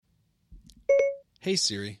Hey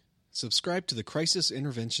Siri, subscribe to the Crisis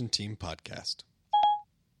Intervention Team podcast.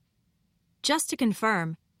 Just to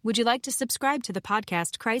confirm, would you like to subscribe to the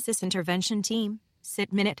podcast Crisis Intervention Team?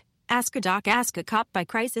 Sit Minute, Ask a Doc, Ask a Cop by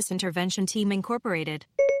Crisis Intervention Team Incorporated.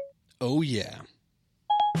 Oh yeah.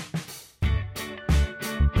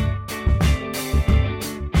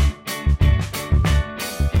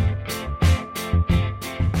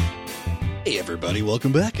 Hey everybody,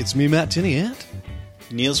 welcome back. It's me, Matt Tinney, and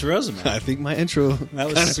Niels Rosenberg. I think my intro That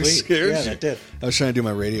was kind of sweet. scared Yeah, you. that did. I was trying to do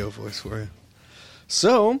my radio voice for you.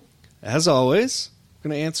 So, as always, I'm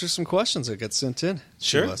going to answer some questions that get sent in.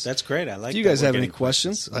 Sure, to us. that's great. I like If you that guys we're have any getting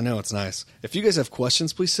questions, I know it's nice. If you guys have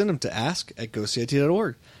questions, please send them to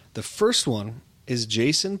ask@ghostcit.org. The first one is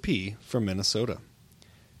Jason P. from Minnesota.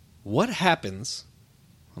 What happens...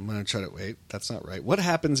 I'm going to try to... Wait, that's not right. What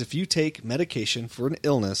happens if you take medication for an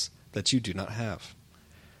illness that you do not have?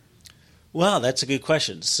 Well, that's a good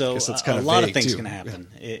question. So Guess that's a kinda lot of vague, things too. can happen.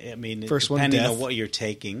 I mean, First one, depending death. on what you're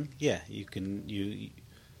taking, it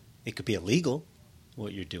could be illegal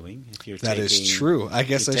what you're doing. If you're That taking, is true. I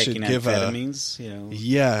guess you're I should taking give a... amphetamines,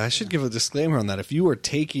 Yeah, I should give a disclaimer on that. If you are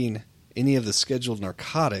taking any of the scheduled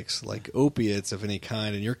narcotics, like opiates of any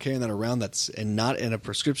kind, and you're carrying that around and not in a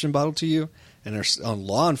prescription bottle to you, and are on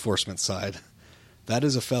law enforcement side, that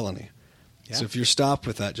is a felony. Yeah. So if you're stopped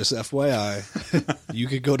with that, just FYI, you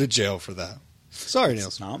could go to jail for that. Sorry, Niels.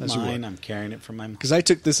 It's not mine. I'm carrying it from my mom. Because I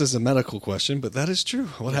took this as a medical question, but that is true.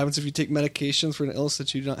 What happens if you take medications for an illness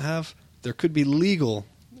that you don't have? There could be legal,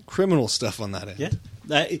 criminal stuff on that end.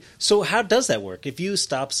 Yeah. So how does that work? If you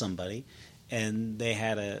stop somebody and they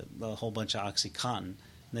had a whole bunch of OxyContin, and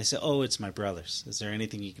they say, "Oh, it's my brother's," is there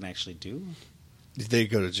anything you can actually do? They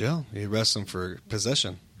go to jail. You arrest them for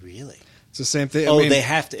possession. Really? It's the same thing. They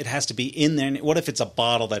have to. It has to be in there. What if it's a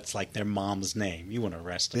bottle that's like their mom's name? You wouldn't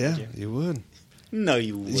arrest them, Yeah, would you? you would. No,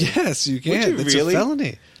 you would. Yes, you can. Would you It's really? a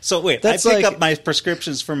felony. So wait, That's I pick like- up my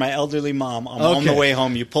prescriptions for my elderly mom. I'm on the Okay. way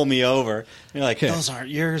home. You pull me over. You're like, Okay. those aren't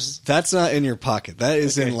yours. That's not in your pocket. That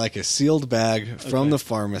is Okay. in like a sealed bag from Okay. the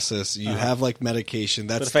pharmacist. You have like medication.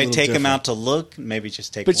 That's But if a I little take them different. out to look, maybe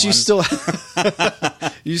just take But one.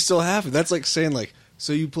 you still have it. That's like saying like,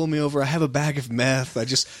 so you pull me over. I have a bag of meth.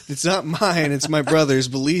 It's not mine. It's my brother's.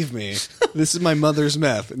 Believe me, this is my mother's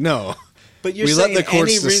meth. No. But you're we let saying the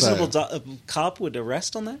courts any reasonable decide. cop would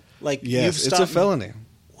arrest on that? Like, Yes, you've it's a stopped- felony.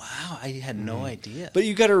 Wow, I had no idea. But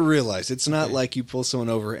you got to realize it's not Okay. like you pull someone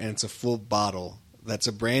over and it's a full bottle. That's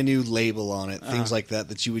a brand new label on it. Things like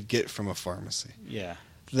that you would get from a pharmacy. Yeah.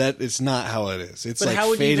 That it's not how it is. It's But like how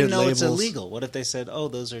would you faded even know labels. it's illegal? What if they said, "Oh,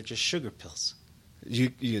 those are just sugar pills"?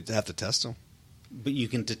 You have to test them. But you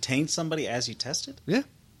can detain somebody as you test it? Yeah,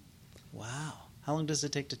 Wow. How long does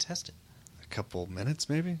it take to test it? a couple minutes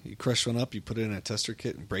maybe. You crush one up, you put it in a tester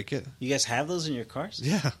kit and break it. You guys have those in your cars?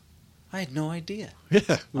 Yeah, I had no idea.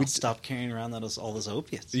 yeah. I'll stop carrying around all those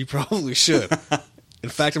opiates. You probably should. In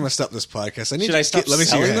fact, I'm gonna stop this podcast. Should I stop let me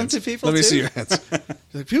see your selling them hands. to people, Let me too? see your hands.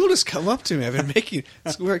 Like, people just come up to me. I've been making.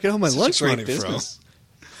 It's where I get all my Such a lunch great money business.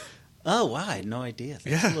 Oh, wow. I had no idea.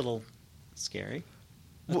 That's Yeah. a little scary.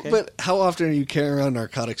 from. Okay. But how often are you carrying around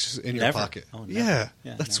narcotics in your Never. pocket? Oh, never. Yeah,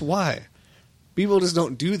 Yeah, that's never. why. People just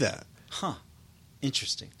don't do that. Huh.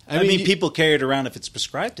 Interesting. I I mean, mean, you- people carry it around if it's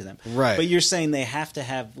prescribed to them. Right. But you're saying they have to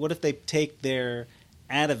have... What if they take their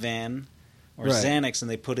Ativan or Right. Xanax and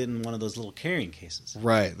they put it in one of those little carrying cases?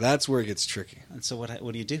 Right. That's where it gets tricky. And so what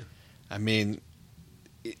do you do? I mean,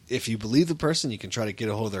 if you believe the person, you can try to get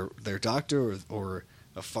a hold of their doctor or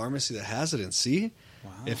a pharmacy that has it and see.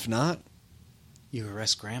 Wow. If not, You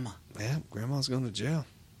arrest Grandma. yeah, grandma's going to jail.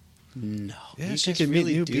 No. Yeah, You she guys can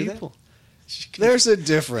really meet new do that? people. She can- There's a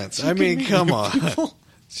difference. she I can mean, meet come new on. people?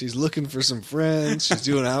 She's looking for some friends. She's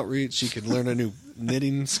doing outreach. She could learn a new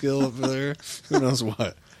knitting skill over there. Who knows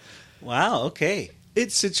what? Wow, okay.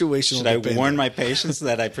 It's situational. Should I dependent. warn my patients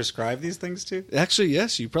that I prescribe these things to? Actually,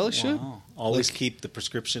 yes, you probably should. Wow. Always Like- keep the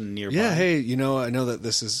prescription nearby. Yeah, hey, I know that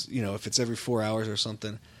this is, if it's every 4 hours or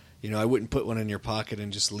something, I wouldn't put one in your pocket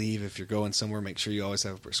and just leave. If you're going somewhere, make sure you always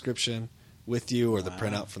have a prescription with you or the Wow.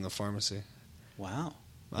 printout from the pharmacy. Wow.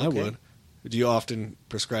 I Okay. would. Do you often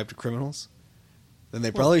prescribe to criminals? Then they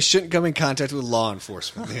probably shouldn't come in contact with law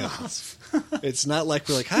enforcement. It's not like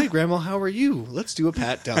we're like, "Hi, Grandma, how are you? Let's do a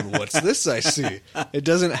pat down. What's this I see?" It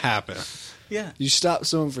doesn't happen. Yeah. You stop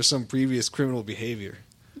someone for some previous criminal behavior.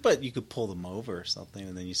 But you could pull them over or something,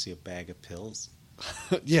 and then you see a bag of pills.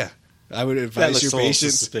 Yeah. I would advise looks your a little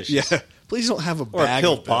patients. suspicious. Yeah. Please don't have a Or a bag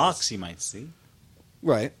pill of pills. box you might see.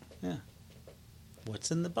 Right. Yeah. What's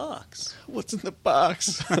in the box? What's in the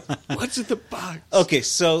box? What's in the box? Okay,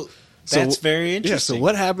 so that's very interesting. Yeah, so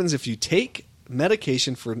what happens if you take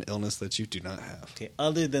medication for an illness that you do not have. Okay,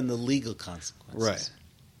 other than the legal consequences.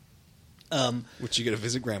 Right. Which you get to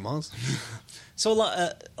visit grandma's. So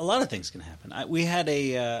a lot of things can happen. We had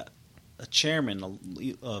a chairman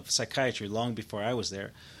of psychiatry long before I was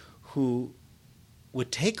there who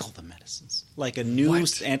would take all the medicines. Like a new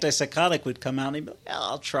antipsychotic would come out and he'd be like, yeah,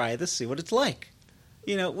 I'll try this, see what it's like.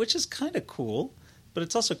 Which is kind of cool, but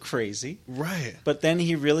it's also crazy. Right. But then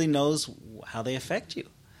he really knows how they affect you.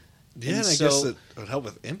 Yeah, and I guess it would help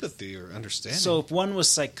with empathy or understanding. So if one was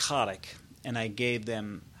psychotic and I gave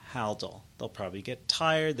them Haldol, they'll probably get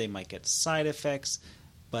tired, they might get side effects,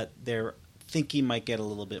 but their thinking might get a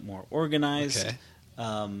little bit more organized. Okay.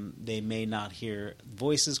 They may not hear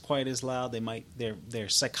voices quite as loud. Their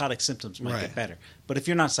psychotic symptoms might get better. But if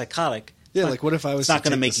you're not psychotic, what if I was? It's not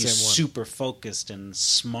going to make you super focused and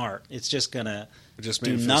smart. It's just going to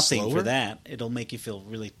do nothing for that. It'll make you feel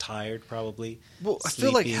really tired, probably. Well, I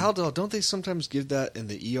feel like Haldol. Don't they sometimes give that in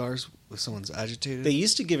the ERs if someone's agitated? They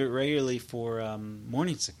used to give it regularly for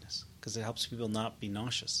morning sickness because it helps people not be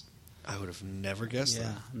nauseous. I would have never guessed that.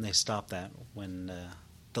 Yeah, and they stopped that when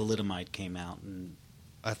thalidomide came out, and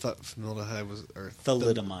I thought formaldehyde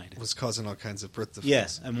was causing all kinds of birth defects.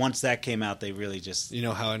 Yes, and once that came out, they really just... You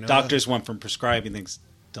know how I know doctors went from prescribing things...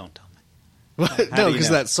 Don't tell me. What? No, because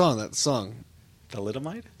that song.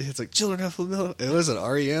 Thalidomide? It's like, children have formaldehyde. It was an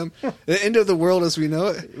REM. The end of the world as we know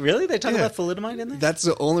it. Really? They talk about thalidomide in there? That's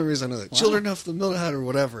the only reason I know that. Wow. Children have formaldehyde or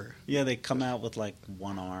whatever. Yeah, they come out with like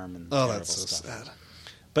one arm and that's so stuff. sad.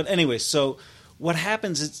 But anyway, so what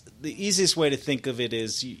happens is the easiest way to think of it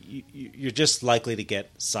is you're just likely to get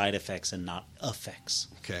side effects and not effects.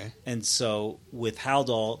 Okay. And so with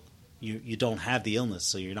Haldol, you don't have the illness,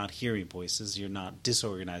 so you're not hearing voices, you're not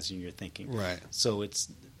disorganizing your thinking. Right. So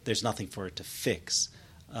there's nothing for it to fix.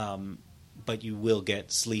 But you will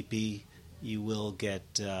get sleepy, you will get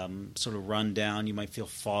sort of run down, you might feel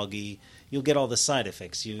foggy, you'll get all the side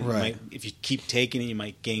effects. You might, if you keep taking it, you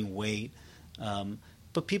might gain weight.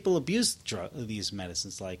 But people abuse these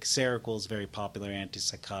medicines. Like Seroquel is a very popular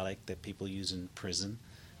antipsychotic that people use in prison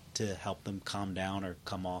to help them calm down or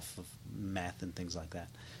come off of meth and things like that.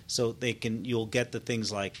 So you'll get the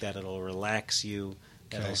things like that. It'll relax you,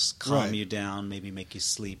 that'll calm you down, maybe make you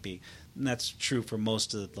sleepy. And that's true for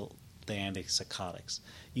most of the antipsychotics.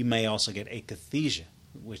 You may also get akathisia,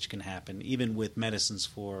 which can happen even with medicines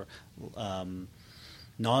for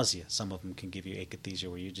nausea. Some of them can give you akathisia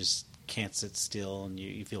where you just can't sit still and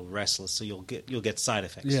you feel restless, so you'll get side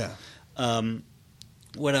effects. Yeah.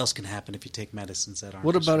 What else can happen if you take medicines that aren't?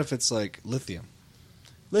 What about if it's like lithium?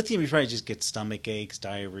 Lithium, you probably just get stomach aches,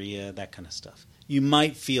 diarrhea, that kind of stuff. You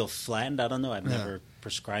might feel flattened. I don't know. I've never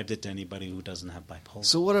prescribed it to anybody who doesn't have bipolar.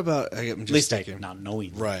 So what about? I'm just thinking, not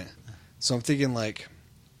knowing. Right. So I'm thinking like,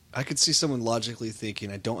 I could see someone logically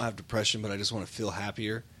thinking, I don't have depression, but I just want to feel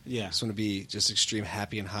happier. Yeah. I just want to be just extreme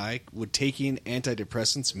happy and high. Would taking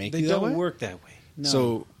antidepressants make you that way? They don't work that way. No.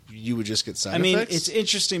 So you would just get side effects? I mean, it's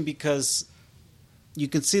interesting because you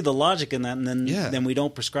can see the logic in that, and then we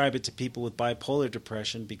don't prescribe it to people with bipolar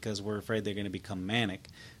depression because we're afraid they're going to become manic.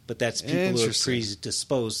 But that's people who are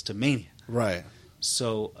predisposed to mania. Right.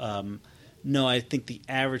 So, no, I think the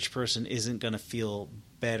average person isn't going to feel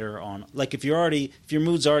better on... Like, if your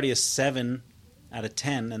mood's already a 7 out of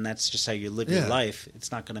 10, and that's just how you live your life, it's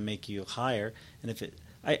not going to make you higher. And if it...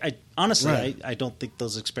 I honestly, I don't think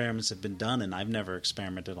those experiments have been done, and I've never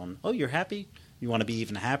experimented on, you're happy? You want to be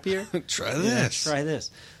even happier? Try this. Try this.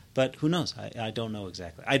 But who knows? I don't know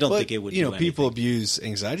exactly. I don't think it would do anything. People abuse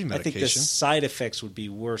anxiety medication. I think the side effects would be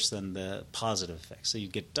worse than the positive effects. So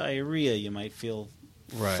you'd get diarrhea, you might feel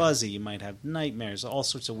fuzzy, you might have nightmares, all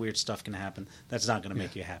sorts of weird stuff can happen. That's not going to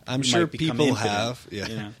make you happy. I'm sure people have. Yeah.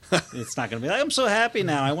 You know? It's not going to be like, I'm so happy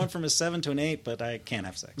now. I went from a 7 to an 8, but I can't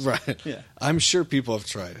have sex. Right. Yeah. I'm sure people have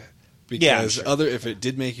tried it. Because if it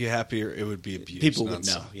did make you happier, it would be abused. People would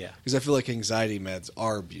know, Because I feel like anxiety meds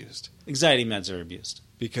are abused. Anxiety meds are abused.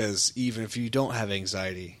 Because even if you don't have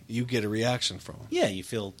anxiety, you get a reaction from them. Yeah, you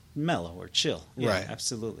feel mellow or chill. Yeah, right.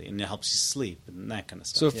 Absolutely. And it helps you sleep and that kind of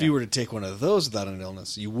stuff. So if you were to take one of those without an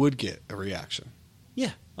illness, you would get a reaction.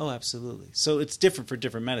 Yeah. Oh, absolutely. So it's different for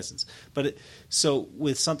different medicines. So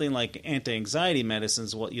with something like anti-anxiety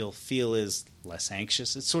medicines, what you'll feel is less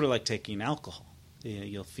anxious. It's sort of like taking alcohol.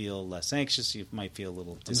 You'll feel less anxious. You might feel a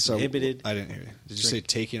little disinhibited. I didn't hear you. Did you say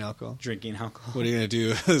taking alcohol? Drinking alcohol. What are you going to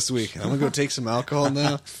do this week? I'm going to go take some alcohol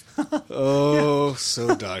now?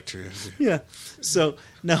 So doctor. Yeah. So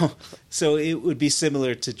it would be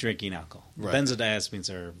similar to drinking alcohol. Right.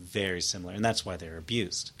 Benzodiazepines are very similar, and that's why they're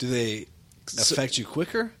abused. Do they affect you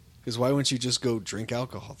quicker? Because why wouldn't you just go drink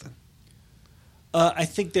alcohol then? I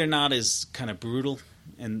think they're not as kind of brutal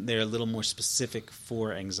and they're a little more specific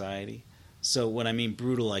for anxiety. So when I mean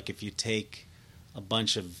brutal, like if you take a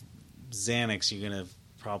bunch of Xanax, you're going to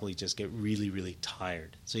probably just get really, really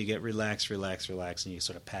tired. So you get relax, and you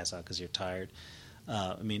sort of pass out because you're tired.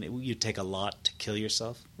 You take a lot to kill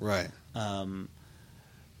yourself. Right.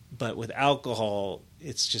 But with alcohol,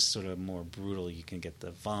 it's just sort of more brutal. You can get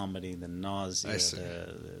the vomiting, the nausea,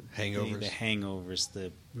 the hangovers,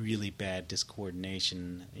 the really bad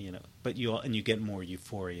discoordination. But you get more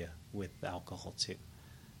euphoria with alcohol too.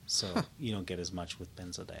 So you don't get as much with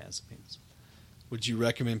benzodiazepines. Would you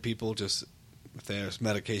recommend people just, if there's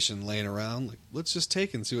medication laying around, like, let's just take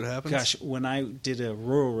it and see what happens? Gosh, when I did a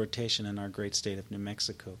rural rotation in our great state of New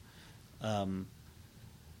Mexico, I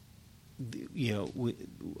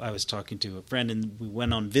was talking to a friend, and we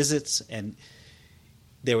went on visits, and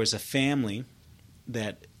there was a family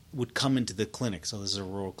that would come into the clinic. So this is a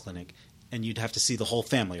rural clinic, and you'd have to see the whole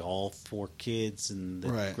family, all 4 kids, and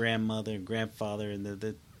the grandmother and grandfather, and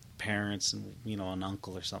the parents, and an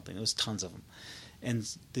uncle or something. There was tons of them. And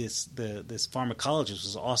this pharmacologist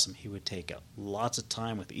was awesome. He would take lots of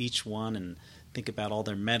time with each one and think about all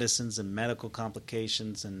their medicines and medical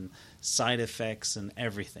complications and side effects and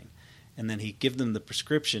everything. And then he'd give them the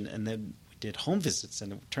prescription, and then we did home visits,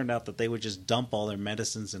 and it turned out that they would just dump all their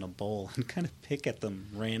medicines in a bowl and kind of pick at them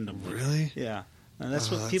randomly. Really? Yeah. And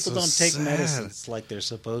that's what people so don't take sad. medicines like they're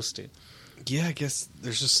supposed to. Yeah, I guess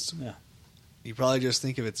there's just... Yeah. You probably just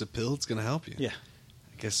think if it's a pill, it's going to help you. Yeah.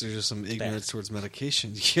 I guess there's just some ignorance towards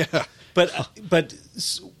medication. Yeah. But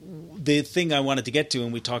the thing I wanted to get to,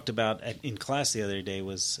 and we talked about in class the other day,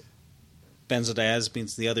 was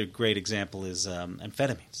benzodiazepines. The other great example is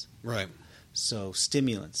amphetamines. Right. So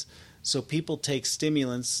stimulants. So people take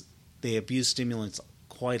stimulants, they abuse stimulants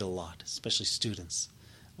quite a lot, especially students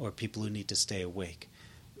or people who need to stay awake.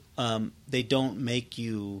 They don't make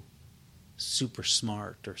you super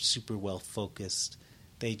smart or super well focused.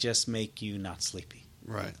 They just make you not sleepy.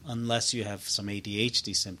 Right. Unless you have some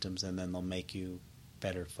ADHD symptoms, and then they'll make you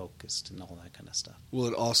better focused and all that kind of stuff. Will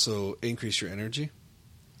it also increase your energy?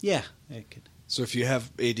 Yeah, it could. So if you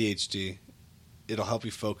have ADHD, it'll help you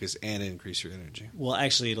focus and increase your energy. Well,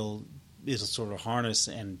 actually, it'll sort of harness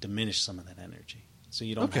and diminish some of that energy. So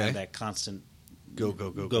you don't have that constant go,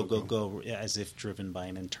 as if driven by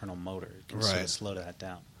an internal motor. It can sort of slow that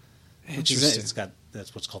down. Interesting.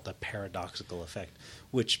 That's what's called the paradoxical effect,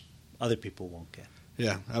 which other people won't get.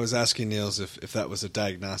 Yeah, I was asking Niels if that was a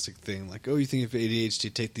diagnostic thing. Like, you think of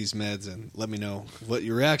ADHD, take these meds and let me know what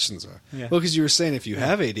your reactions are. Yeah. Well, because you were saying if you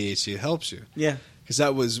have ADHD, it helps you. Yeah. Because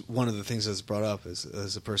that was one of the things that was brought up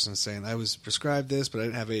as a person saying, I was prescribed this, but I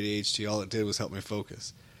didn't have ADHD. All it did was help me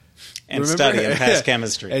focus. And study and pass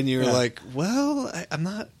chemistry. And you're like, well, I'm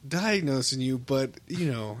not diagnosing you, but,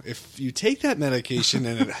 if you take that medication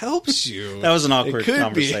and it helps you. That was an awkward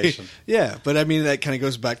conversation. Yeah, but I mean, that kind of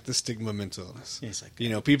goes back to the stigma of mental illness. It's like,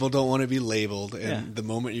 people don't want to be labeled, and the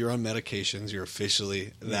moment you're on medications, you're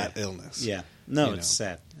officially that illness. Yeah. No, it's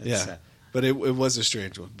sad. It's sad. But it was a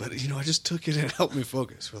strange one. But, I just took it and it helped me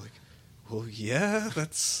focus. We're like, well, yeah,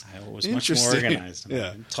 that's I was much more organized.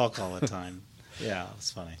 Yeah. Talk all the time. Yeah,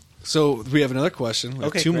 it's funny. So we have another question. We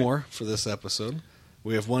have two more for this episode.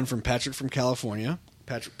 We have one from Patrick from California.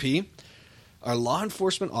 Patrick P. Are law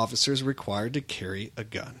enforcement officers required to carry a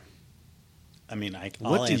gun? I mean, I'll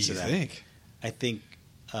what do answer you that. think? I think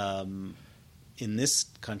in this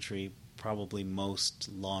country, probably most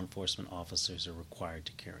law enforcement officers are required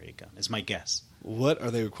to carry a gun, is my guess. What are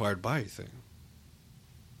they required by, you think?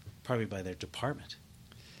 Probably by their department.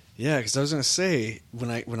 Yeah, because I was going to say,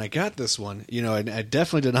 when I got this one, I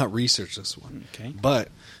definitely did not research this one. Okay. But...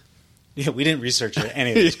 Yeah, we didn't research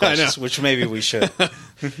any of these questions, which maybe we should.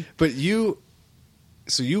 But you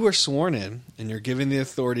were sworn in, and you're given the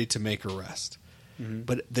authority to make arrest. Mm-hmm.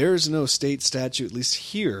 But there's no state statute, at least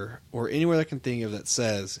here, or anywhere I can think of, that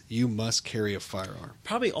says you must carry a firearm.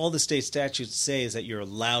 Probably all the state statutes say is that you're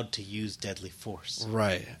allowed to use deadly force.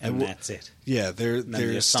 Right. And that's it. Yeah. The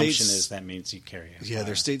assumption is that means you carry a firearm. Yeah,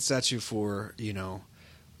 there's state statute for,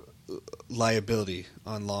 liability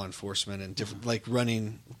on law enforcement and different, like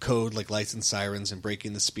running code, like lights sirens and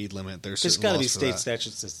breaking the speed limit. There's got to be state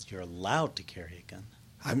statutes that says you're allowed to carry a gun.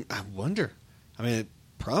 I wonder. I mean,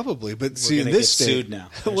 probably, but see, in this state, sued now.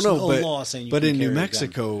 Well, no, law saying you can in New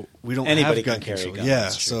Mexico, we don't have gun control. Yeah,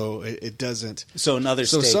 so it doesn't. So in other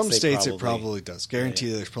states, some states it probably does.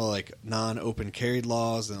 Guarantee there's probably like non-open carried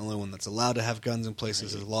laws. The only one that's allowed to have guns in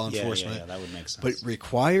places is law enforcement. Yeah, that would make sense. But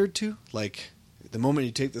required to, like, the moment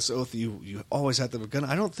you take this oath, you always have to have a gun.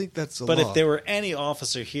 I don't think that's the law. But if there were any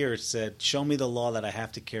officer here that said, show me the law that I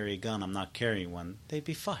have to carry a gun, I'm not carrying one, they'd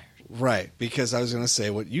be fired. Right, because I was going to say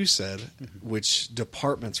what you said, which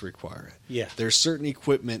departments require it. Yeah. There's certain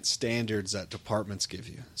equipment standards that departments give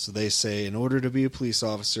you. So they say in order to be a police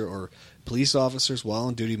officer, or police officers while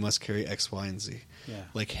on duty must carry X, Y, and Z. Yeah.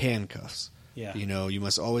 Like handcuffs. Yeah. You know, you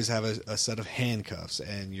must always have a set of handcuffs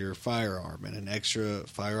and your firearm and an extra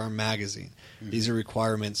firearm magazine. These are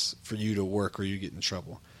requirements for you to work or you get in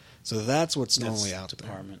trouble. So that's what's normally That's out there.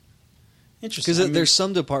 department. Interesting. Because there's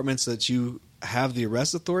some departments that you have the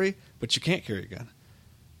arrest authority, but you can't carry a gun.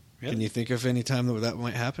 Really? Can you think of any time that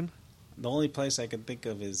might happen? The only place I can think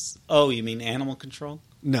of is... Oh, you mean animal control?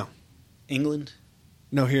 No. England?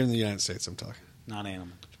 No, here in the United States I'm talking. Not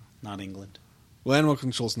animal control. Not England. Well, animal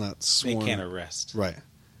control's not They sworn. can't arrest. Right.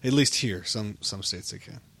 At least here. Some states they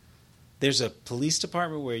can. There's a police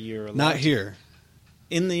department where you're allowed Not to- here.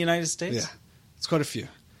 In the United States? Yeah. It's quite a few.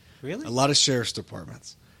 Really? A lot of sheriff's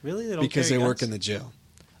departments. Really? They don't Because they carry work guns? in the jail.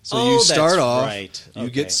 So Oh, you start that's off, right. you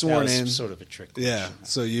Okay. get sworn That was in. sort of a trick Yeah. question.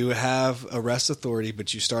 So you have arrest authority,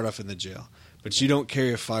 but you start off in the jail. But you don't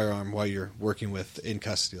carry a firearm while you're working with in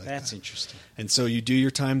custody like That's that. interesting. And so you do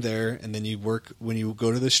your time there, and then you work when you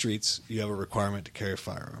go to the streets. You have a requirement to carry a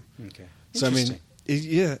firearm. Okay. So I mean,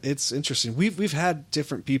 Interesting. it's interesting. We've had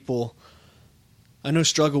different people, I know,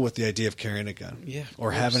 struggle with the idea of carrying a gun, Yeah, of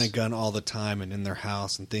or course. having a gun all the time and in their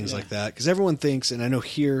house and things Yeah. like that. Because everyone thinks, and I know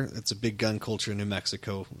here it's a big gun culture in New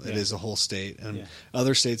Mexico. It Yeah. is a whole state, and Yeah.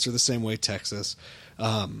 other states are the same way. Texas.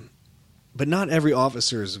 But not every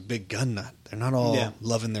officer is a big gun nut. They're not all Yeah.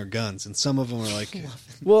 loving their guns. And some of them are like,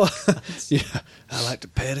 well, yeah, I like to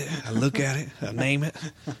pet it. I look at it. I name it.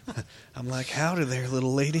 I'm like, howdy there,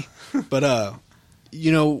 little lady. But,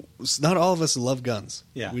 you know, not all of us love guns.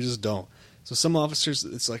 Yeah. We just don't. So some officers,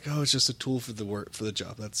 it's like, oh, it's just a tool for the work, for the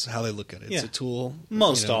job. That's how they look at it. It's Yeah. a tool.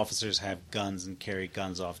 Most you know. officers have guns and carry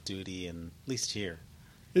guns off duty, and at least here.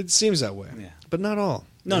 It seems that way. Yeah. But not all.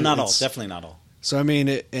 No, not all. It's- Definitely not all. So, I mean,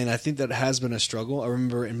 and I think that has been a struggle. I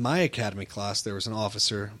remember in my academy class, there was an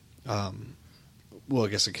officer, well, I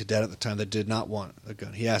guess a cadet at the time, that did not want a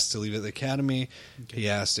gun. He asked to leave at the academy. Okay. He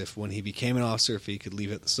asked if, when he became an officer, if he could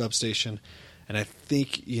leave at the substation. And I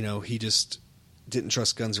think, you know, he just didn't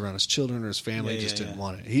trust guns around his children or his family. Yeah, Just yeah, didn't yeah.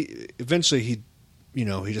 want it. Eventually, he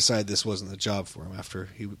decided this wasn't the job for him after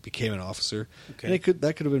he became an officer. Okay. And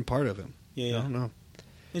that could have been part of him. Yeah, yeah. I don't know.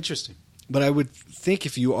 Interesting. But I would think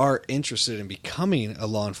if you are interested in becoming a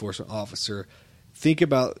law enforcement officer, think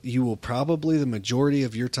about, you will probably the majority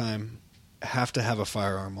of your time have to have a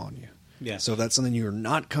firearm on you. Yeah. So if that's something you're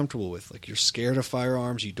not comfortable with, like you're scared of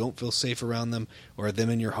firearms, you don't feel safe around them, or them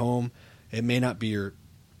in your home, it may not be your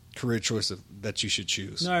career choice that you should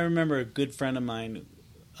choose. No, I remember a good friend of mine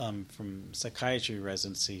from psychiatry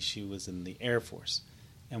residency. She was in the Air Force.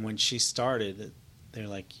 And when she started, they're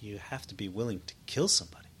like, you have to be willing to kill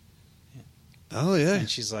somebody. Oh, yeah. And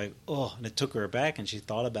she's like, oh, and it took her aback, and she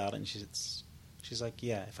thought about it, and she's like,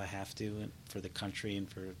 yeah, if I have to, and for the country and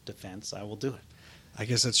for defense, I will do it. I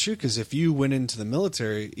guess that's true, because if you went into the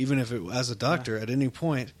military, even if it as a doctor, at any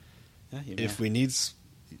point, Yeah, you if we need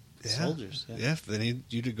soldiers, yeah. if they need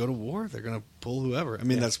you to go to war, they're going to pull whoever. I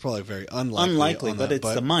mean, Yeah. that's probably very unlikely. unlikely, on but that,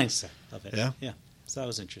 it's the mindset of it. Yeah. Yeah. So that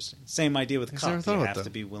was interesting. Same idea with I never cops. thought You about have that. to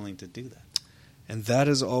be willing to do that. And that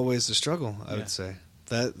is always the struggle, I Yeah. would say.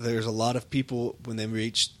 That there's a lot of people when they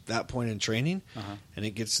reach that point in training, Uh-huh. and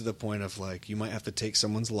it gets to the point of like you might have to take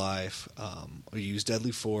someone's life, or use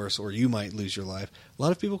deadly force, or you might lose your life. A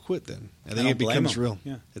lot of people quit then. I think don't it blame becomes them. real.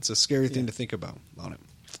 Yeah. It's a scary thing Yeah. to think about on it.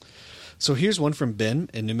 So here's one from Ben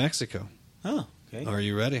in New Mexico. Oh, okay. Are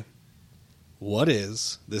you ready?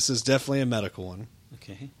 This is definitely a medical one.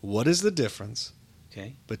 Okay. What is the difference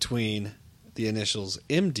Okay. between the initials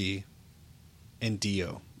MD and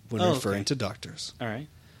DO when Oh, referring okay. to doctors? All right.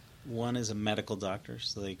 One is a medical doctor,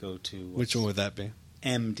 so they go to Which one would that be?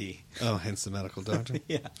 MD. Oh, hence the medical doctor.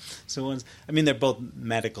 Yeah. So one's, I mean, they're both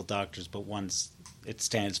medical doctors, but it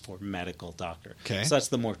stands for medical doctor. Okay. So that's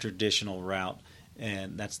the more traditional route,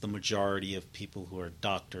 and that's the majority of people who are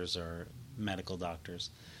doctors are medical doctors.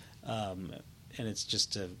 And it's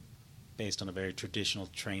just based on a very traditional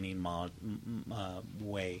training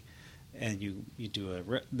way. And you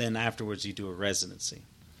do then afterwards you do a residency.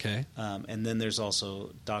 Okay. And then there's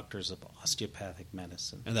also doctors of osteopathic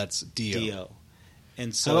medicine. And that's DO. DO.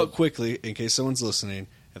 And so How about quickly, in case someone's listening,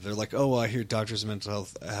 if they're like, oh, well, I hear doctors of mental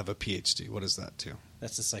health have a PhD. What is that too?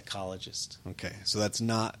 that's a psychologist. Okay. So that's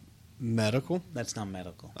not medical? That's not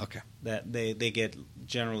medical. Okay. That they get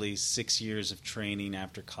generally 6 years of training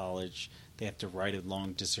after college. They have to write a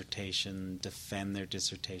long dissertation, defend their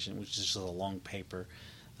dissertation, which is just a long paper.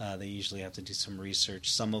 They usually have to do some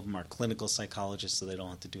research. Some of them are clinical psychologists, so they don't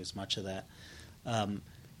have to do as much of that.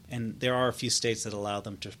 And there are a few states that allow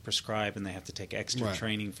them to prescribe, and they have to take extra Right.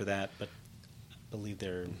 training for that. But I believe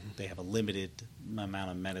they have a limited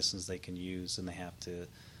amount of medicines they can use, and they have to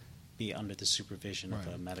be under the supervision of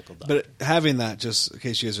Right. a medical doctor. But having that, just in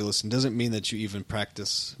case you guys are listening, doesn't mean that you even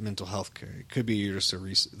practice mental health care. It could be you're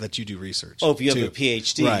just that you do research. Oh, if you have too. a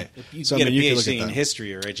PhD, Right. if you So, get I mean, a you could look PhD at in that.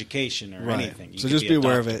 history or education or Right. anything. You So could just be a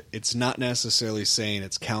aware of doctor. it. It's not necessarily saying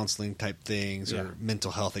it's counseling type things Yeah. or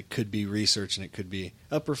mental health. It could be research, and it could be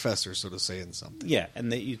a professor, so to say, in something. Yeah,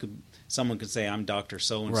 and that someone could say, I'm Dr.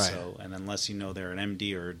 So-and-so, Right. and unless you know they're an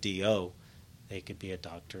MD or a DO, they could be a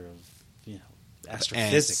doctor of,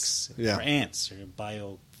 astrophysics Yeah. or ants or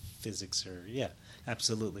biophysics or,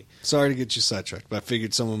 absolutely. Sorry to get you sidetracked, but I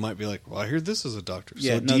figured someone might be like, well, I hear this is a doctor.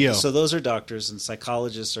 Yeah, So DO. so those are doctors, and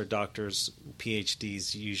psychologists are doctors,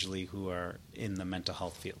 PhDs usually, who are in the mental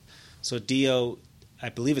health field. So DO, I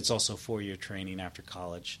believe it's also 4-year training after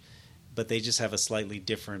college, but they just have a slightly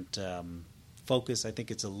different focus. I think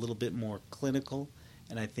it's a little bit more clinical,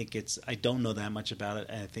 and I don't know that much about it,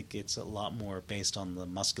 and I think it's a lot more based on the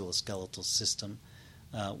musculoskeletal system,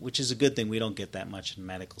 which is a good thing. We don't get that much in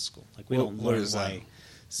medical school. Like we don't What learn is why. that?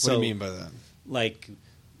 So, What do you mean by that?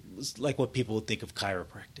 like what people would think of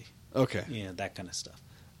chiropractic, Okay. that kind of stuff.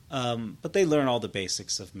 But they learn all the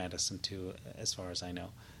basics of medicine too, as far as I know.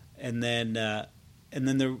 And then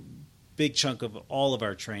the big chunk of all of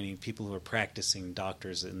our training, people who are practicing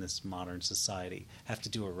doctors in this modern society have to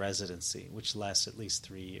do a residency, which lasts at least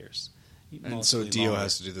 3 years. And so Mostly DO longer.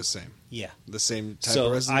 has to do the same. Yeah. The same type So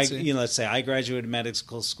of residency? let's say I graduated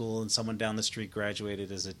medical school and someone down the street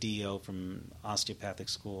graduated as a DO from osteopathic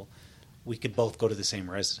school. We could both go to the same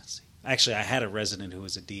residency. Actually, I had a resident who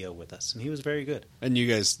was a DO with us, and he was very good. And you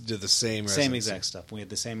guys did the same residency? Same exact stuff. We had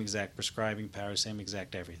the same exact prescribing power, same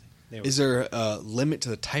exact everything. Is there a limit to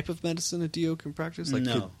the type of medicine a DO can practice? Like,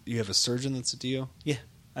 No. could you have a surgeon that's a DO? Yeah.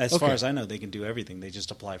 As Okay. far as I know, they can do everything. They just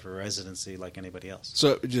apply for residency like anybody else.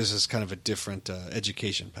 So it just is kind of a different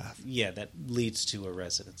education path. Yeah, that leads to a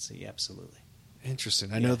residency, absolutely.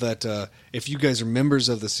 Interesting. I know that if you guys are members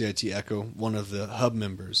of the CIT Echo, one of the hub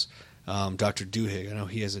members, Dr. Duhigg, I know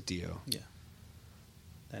he has a DO. Yeah,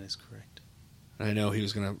 that is correct. And I know he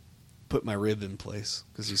was going to put my rib in place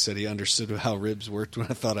because he said he understood how ribs worked when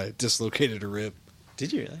I thought I dislocated a rib.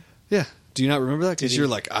 Did you really? Yeah. Do you not remember that? Because Did he- you're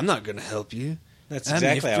like, I'm not going to help you. That's I'm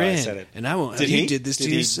your exactly how I friend, said it. And I won't. Did you he? did this to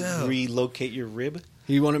he yourself. relocate your rib?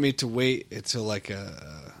 He wanted me to wait until like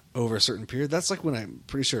over a certain period. That's like when I'm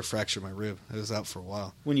pretty sure I fractured my rib. It was out for a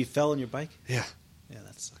while. When you fell on your bike? Yeah. Yeah,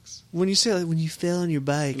 that sucks. When you say like, when you fell on your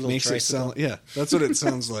bike, Little makes it tricycle? sound that's what it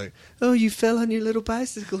sounds like. Oh, you fell on your little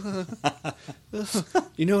bicycle. Huh? Oh,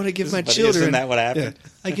 you know what I give my But children? isn't that what happened? Yeah,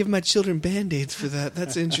 I give my children Band-Aids for that.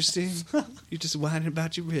 That's interesting. You're just whining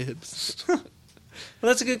about your ribs. Well,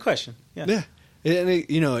 that's a good question. Yeah. Yeah,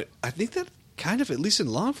 and I think that kind of, at least in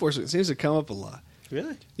law enforcement, it seems to come up a lot.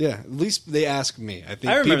 Really? Yeah, at least they ask me. I think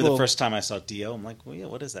I remember people, the first time I saw Dio. I'm like, well, yeah,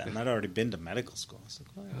 what is that? And I'd already been to medical school. I was like,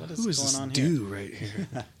 well, what Who is going this on here? dude right here?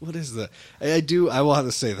 What is that? I will have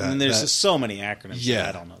to say that. And there's that- just so many acronyms Yeah.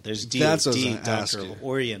 that I don't know. There's That's what I was DOD, gonna ask Doctor you. of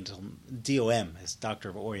Oriental, DOM is Doctor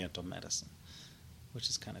of Oriental Medicine, which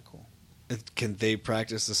is kind of cool. Can they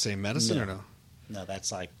practice the same medicine No. or no? No,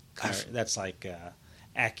 that's like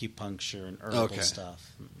acupuncture and herbal Okay.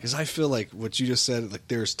 stuff. Because I feel like what you just said, like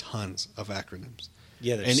there's tons of acronyms.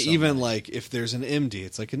 Yeah, there's And so even many. like if there's an MD,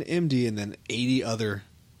 it's like an MD and then 80 other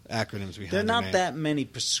acronyms behind There are their not name. that many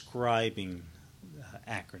prescribing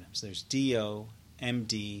acronyms. There's DO,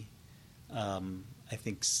 MD. I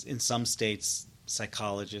think in some states,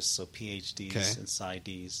 psychologists, so PhDs Okay. and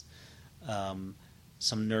PsyDs.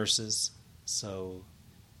 Some nurses, so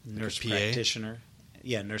nurse PA? practitioner.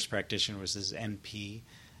 Yeah, nurse practitioner was this NP.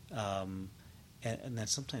 And then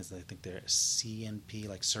sometimes I think they're CNP,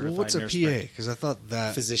 like certified Well, what's a nurse PA? Because I thought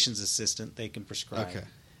that. physician's assistant. They can prescribe. Okay.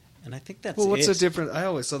 And I think that's Well, what's it. the difference? I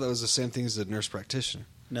always thought that was the same thing as a nurse practitioner.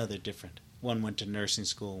 No, they're different. One went to nursing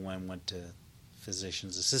school, and one went to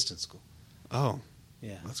physician's assistant school. Oh,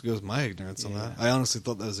 Yeah. that goes my ignorance on Yeah. that. I honestly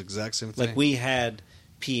thought that was the exact same thing. Like we had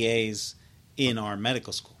PAs in our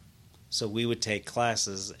medical school. So we would take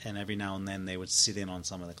classes, and every now and then they would sit in on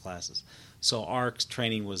some of the classes. So our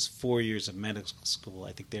training was 4 years of medical school.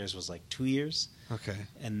 I think theirs was like 2 years. Okay.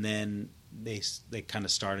 And then they kind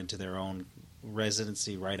of start into their own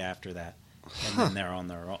residency right after that. And then they're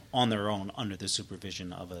on their own under the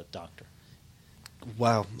supervision of a doctor.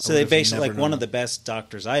 Wow. So they basically, like one of the best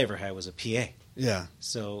doctors I ever had was a PA. Yeah.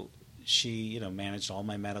 So she, managed all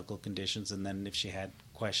my medical conditions, and then if she had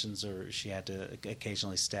questions or she had to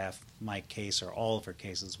occasionally staff my case or all of her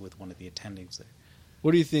cases with one of the attendings there.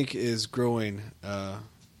 What do you think is growing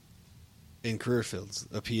in career fields,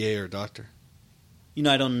 a PA or a doctor?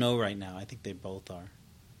 I don't know right now. I think they both are.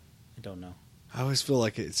 I don't know. I always feel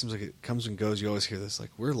like it seems like it comes and goes. You always hear this, like,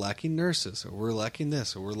 we're lacking nurses, or we're lacking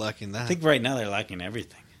this, or we're lacking that. I think right now they're lacking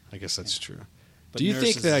everything. I guess that's true. But Do you think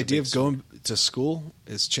nurses the is a idea big of going to school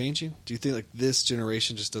is changing? Do you think like this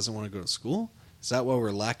generation just doesn't want to go to school? Is that why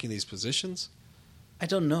we're lacking these positions? I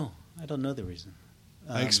don't know. I don't know the reason.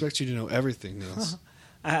 I expect you to know everything, Niels.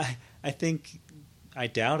 I think I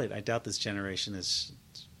doubt it. I doubt this generation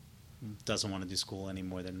doesn't want to do school any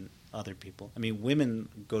more than other people. I mean, women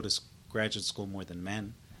go to graduate school more than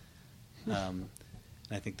men. And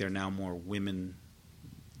I think there are now more women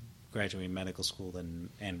graduating medical school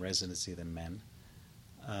and residency than men.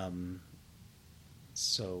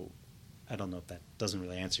 So I don't know if that doesn't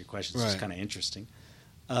really answer your question. It's just kind of interesting.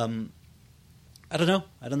 I don't know.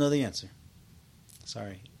 I don't know the answer.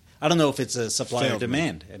 Sorry. I don't know if it's a supply or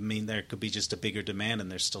demand. I mean, there could be just a bigger demand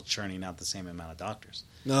and they're still churning out the same amount of doctors.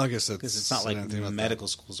 No, I guess that's... Because it's not like medical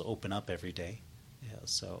schools open up every day.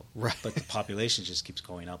 So, right. But the population just keeps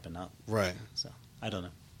going up and up. Right. So, I don't know.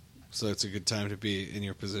 So it's a good time to be in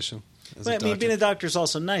your position as a doctor? I mean, being a doctor is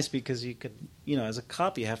also nice because you could, as a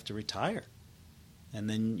cop, you have to retire. And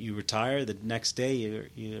then you retire, the next day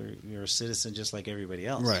you're a citizen just like everybody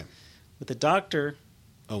else. Right. With a doctor...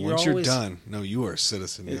 Oh, once you're done, no, you are a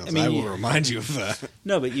citizen, Niels. I will remind you of that.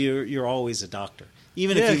 No, but you're always a doctor.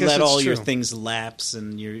 Even if you let all your things lapse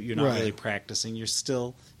and you're not really practicing, you're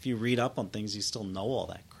still, if you read up on things, you still know all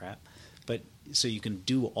that crap. But so you can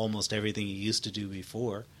do almost everything you used to do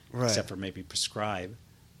before, except for maybe prescribe.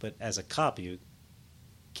 But as a cop, you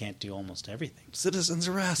can't do almost everything. Citizen's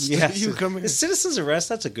arrest. Yeah, you come in. Is citizen's arrest?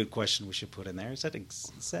 That's a good question we should put in there. Is that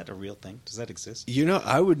a real thing? Does that exist?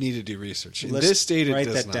 I would need to do research. In Let's this state, it write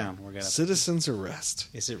does that not. down. We're gonna Citizen's arrest.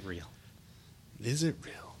 Is it real? Is it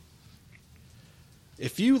real?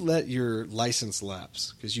 If you let your license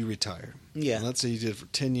lapse because you retired, and let's say you did it for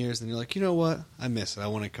 10 years, and you're like, you know what? I miss it. I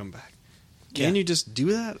want to come back. Can you just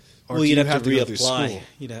do that? Or well, you'd do have to go through reapply. school?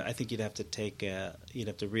 I think you'd have to you'd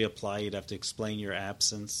have to reapply. You'd have to explain your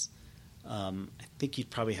absence. I think you'd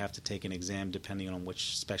probably have to take an exam depending on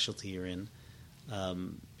which specialty you're in.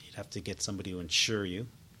 You'd have to get somebody to insure you.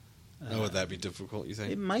 Would that be difficult, you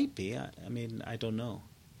think? It might be. I mean, I don't know.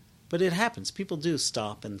 But it happens. People do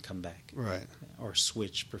stop and come back. Right. Or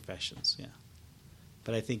switch professions, yeah.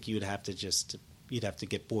 But I think you'd have to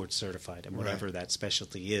get board certified. And whatever that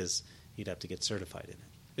specialty is, you'd have to get certified in it.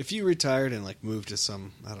 If you retired and moved to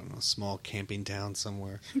some, I don't know, small camping town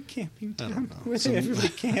somewhere. Camping town? I don't know. Where everybody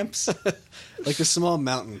camps? Like a small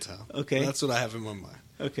mountain town. Okay. That's what I have in my mind.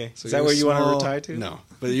 Okay. So is that where you want to retire to? No.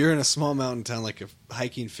 But you're in a small mountain town, like a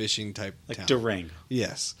hiking, fishing type town. Like Durango?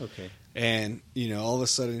 Yes. Okay. And, all of a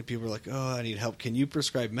sudden people are like, oh, I need help. Can you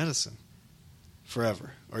prescribe medicine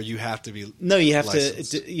forever? Or you have to be No, you have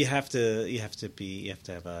licensed? You have to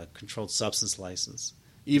have a controlled substance license.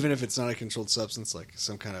 Even if it's not a controlled substance, like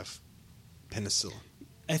some kind of penicillin.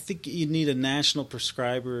 I think you need a national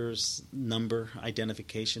prescriber's number,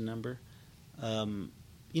 identification number. I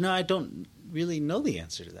don't really know the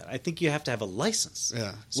answer to that. I think you have to have a license.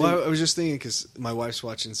 Yeah. So I was just thinking because my wife's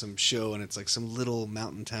watching some show and it's like some little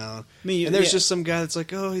mountain town. and there's just some guy that's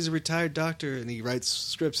like, oh, he's a retired doctor and he writes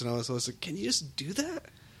scripts. And I was like, can you just do that?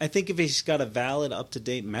 I think if he's got a valid,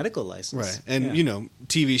 up-to-date medical license. Right. And,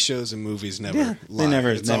 TV shows and movies never lie. They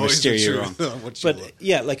never steer you wrong.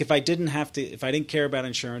 Like if I didn't care about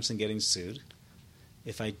insurance and getting sued,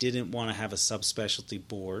 if I didn't want to have a subspecialty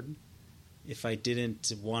board, if I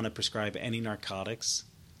didn't want to prescribe any narcotics,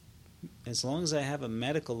 as long as I have a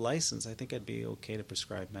medical license, I think I'd be okay to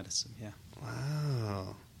prescribe medicine, yeah.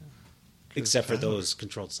 Wow. Except for those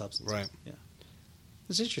controlled substances. Right. Yeah.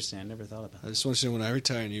 It's interesting. I never thought about that. I just want you to know, when I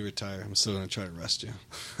retire and you retire, I'm still going to try to arrest you.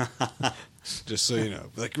 Just so you know.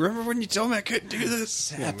 Like, remember when you told me I couldn't do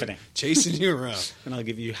this? It's happening. Chasing you around. And I'll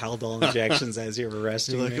give you Haldol injections as you're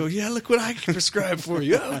arresting You're like, me. oh, yeah, look what I can prescribe for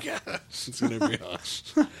you. Oh, God. It's going to be on.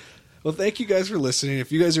 Well, thank you guys for listening.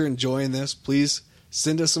 If you guys are enjoying this, please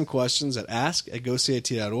send us some questions at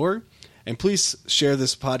ask@gocit.org. And please share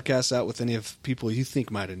this podcast out with any of people you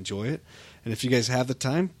think might enjoy it. And if you guys have the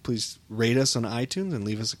time, please rate us on iTunes and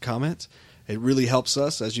leave us a comment. It really helps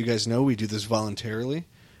us. As you guys know, we do this voluntarily.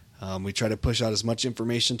 We try to push out as much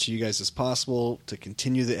information to you guys as possible to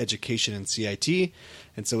continue the education in CIT.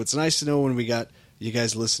 And so it's nice to know when we got you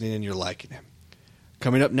guys listening and you're liking it.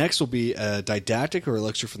 Coming up next will be a didactic or a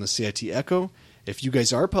lecture from the CIT Echo. If you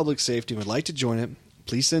guys are public safety and would like to join it,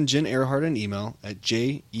 please send Jen Earhart an email at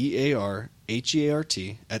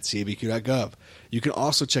jearheart@cabq.gov. You can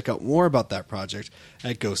also check out more about that project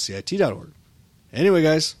at gocit.org. Anyway,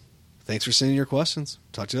 guys, thanks for sending your questions.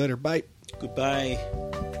 Talk to you later. Bye. Goodbye.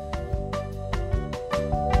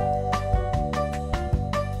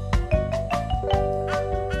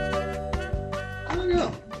 There we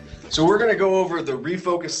go. So we're going to go over the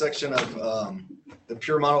refocus section of the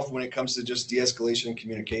Pure model when it comes to just de-escalation and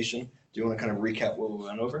communication. Do you want to kind of recap what we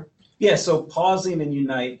went over? Yeah, so pausing and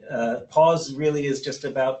unite. Pause really is just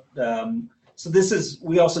about,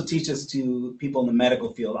 we also teach this to people in the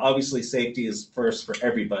medical field. Obviously, safety is first for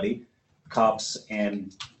everybody, cops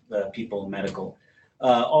and people in medical.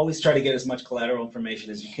 Always try to get as much collateral information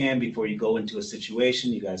as you can before you go into a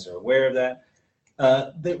situation. You guys are aware of that.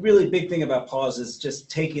 The really big thing about pause is just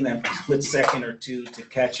taking that split second or two to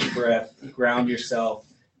catch your breath, ground yourself,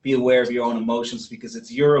 be aware of your own emotions, because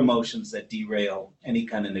it's your emotions that derail any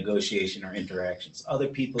kind of negotiation or interactions. Other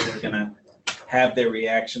people are going to have their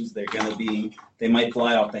reactions. They might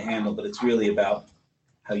fly off the handle, but it's really about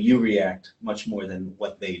how you react much more than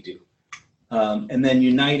what they do. And then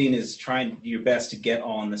uniting is trying your best to get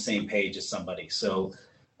on the same page as somebody. So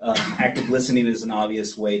active listening is an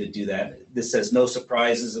obvious way to do that. This says no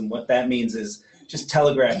surprises, and what that means is just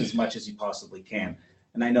telegraph as much as you possibly can.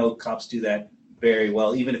 And I know cops do that very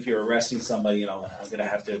well. Even if you're arresting somebody, I'm going to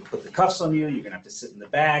have to put the cuffs on you. You're going to have to sit in the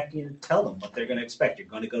back. Tell them what they're going to expect. You're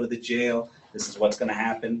going to go to the jail. This is what's going to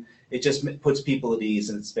happen. It just puts people at ease,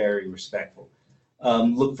 and it's very respectful.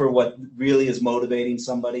 Look for what really is motivating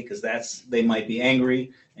somebody, because they might be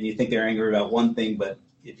angry, and you think they're angry about one thing, but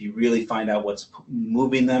if you really find out what's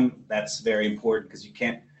moving them, that's very important, because you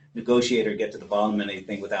can't negotiate or get to the bottom of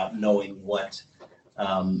anything without knowing what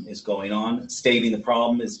is going on. Stating the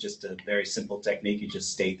problem is just a very simple technique. You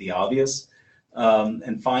just state the obvious,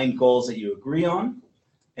 and find goals that you agree on,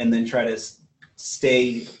 and then try to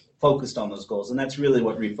stay focused on those goals. And that's really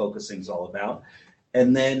what refocusing is all about.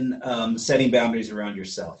 And then setting boundaries around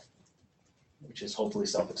yourself, which is hopefully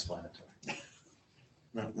self-explanatory.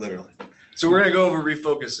 Not literally. So we're going to go over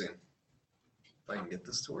refocusing. If I can get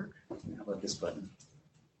this to work. How about this button?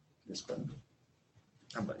 This button.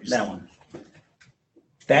 How about that one?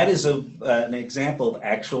 That is an example of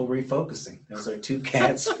actual refocusing. Those are two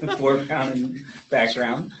cats, foreground and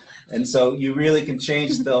background. And so you really can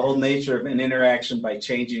change the whole nature of an interaction by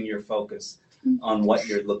changing your focus on what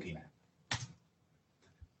you're looking at.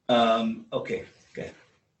 Okay.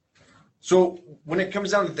 So when it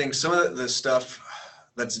comes down to things, some of the stuff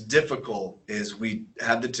that's difficult is we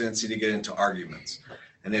have the tendency to get into arguments.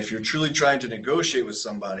 And if you're truly trying to negotiate with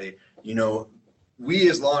somebody, we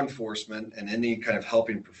as law enforcement and any kind of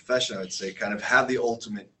helping profession, I would say, kind of have the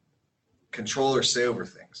ultimate control or say over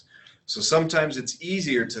things. So sometimes it's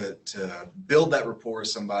easier to build that rapport with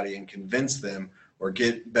somebody and convince them or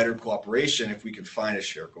get better cooperation if we can find a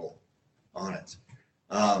shared goal on it.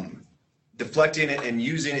 Deflecting it and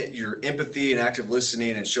using it, your empathy and active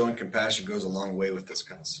listening and showing compassion goes a long way with this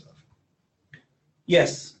kind of stuff.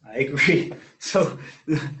 Yes, I agree. So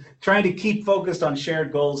trying to keep focused on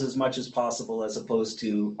shared goals as much as possible, as opposed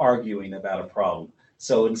to arguing about a problem.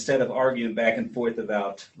 So instead of arguing back and forth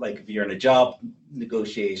about, like if you're in a job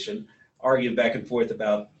negotiation, arguing back and forth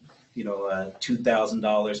about, $2,000,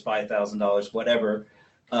 $5,000, whatever,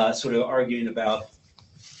 sort of arguing about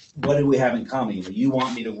what do we have in common? You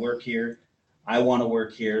want me to work here. I want to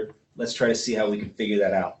work here. Let's try to see how we can figure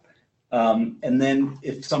that out. And then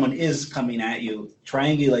if someone is coming at you,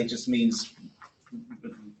 triangulate just means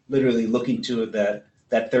literally looking to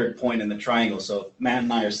that third point in the triangle. So if Matt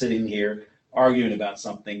and I are sitting here arguing about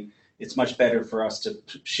something, it's much better for us to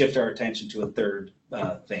shift our attention to a third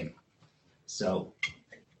thing. So,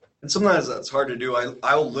 and sometimes that's hard to do.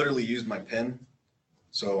 I'll literally use my pen.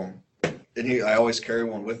 So I always carry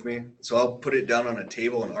one with me. So I'll put it down on a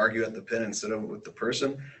table and argue at the pen instead of with the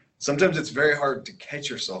person. Sometimes it's very hard to catch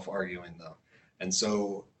yourself arguing though. And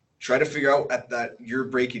so try to figure out your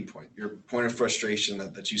breaking point, your point of frustration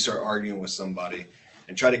that you start arguing with somebody,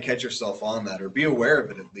 and try to catch yourself on that, or be aware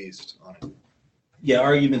of it at least on it. Yeah,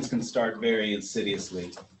 arguments can start very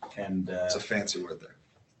insidiously. And it's a fancy word there.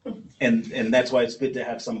 And that's why it's good to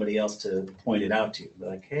have somebody else to point it out to you.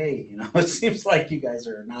 Like, hey, it seems like you guys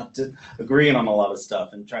are not agreeing on a lot of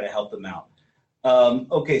stuff, and try to help them out.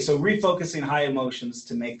 Okay, so refocusing high emotions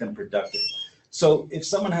to make them productive. So if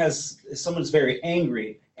someone's very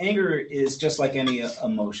angry, anger is just like any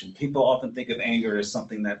emotion. People often think of anger as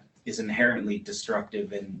something that is inherently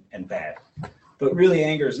destructive and bad. But really,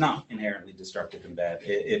 anger is not inherently destructive and bad.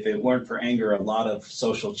 If it weren't for anger, a lot of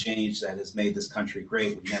social change that has made this country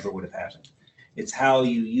great never would have happened. It's how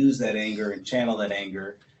you use that anger and channel that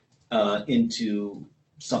anger into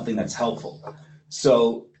something that's helpful.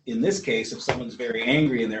 So in this case, if someone's very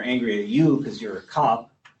angry and they're angry at you because you're a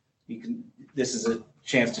cop, This is a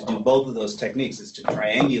chance to do both of those techniques, is to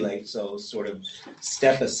triangulate, so sort of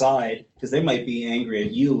step aside, because they might be angry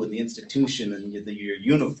at you and the institution and your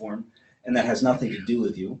uniform, and that has nothing to do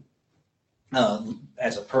with you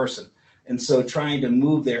as a person. And so trying to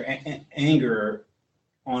move their anger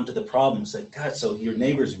onto the problem, say, God, so your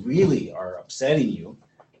neighbors really are upsetting you.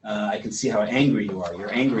 I can see how angry you are.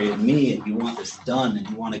 You're angry at me, and you want this done, and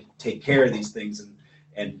you want to take care of these things,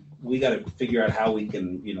 and we got to figure out how we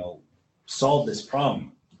can, solve this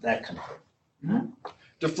problem. That kind of thing.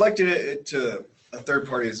 Deflecting it to a third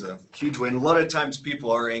party is a huge way. And a lot of times people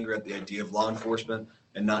are angry at the idea of law enforcement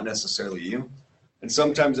and not necessarily you. And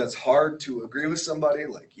sometimes that's hard to agree with somebody,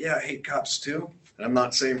 like, yeah, I hate cops too. And I'm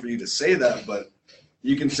not saying for you to say that, but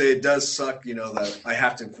you can say it does suck, that I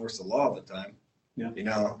have to enforce the law all the time. Yeah.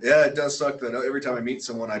 Yeah, it does suck that every time I meet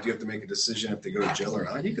someone, I do have to make a decision if they go to jail or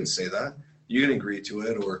not. You can say that. You can agree to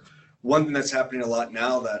it. Or one thing that's happening a lot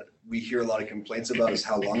now that we hear a lot of complaints about is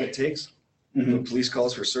how long it takes when police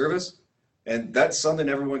calls for service. And that's something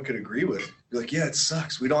everyone could agree with. You're like, yeah, it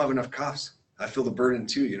sucks. We don't have enough cops. I feel the burden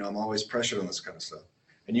too. I'm always pressured on this kind of stuff.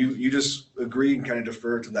 And you just agree and kind of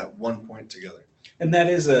defer to that one point together. And that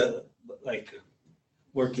is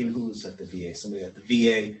working who's at the VA, somebody at the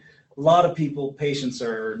VA. A lot of people, patients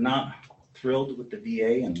are not thrilled with the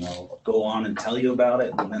VA, and they'll go on and tell you about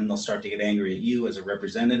it, and then they'll start to get angry at you as a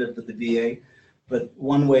representative of the VA. But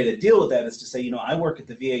one way to deal with that is to say, I work at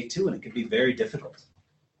the VA too, and it can be very difficult.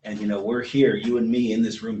 And, we're here, you and me, in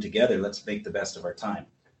this room together. Let's make the best of our time.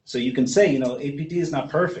 So you can say, APD is not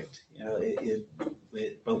perfect, but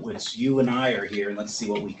it's you and I are here, and let's see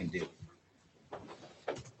what we can do.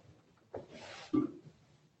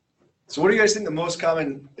 So what do you guys think the most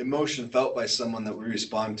common emotion felt by someone that we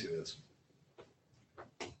respond to is?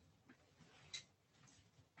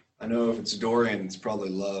 I know if it's Dorian, it's probably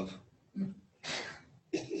love.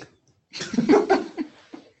 TJ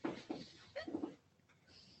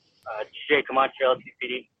Camacho,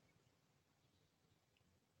 LTPD.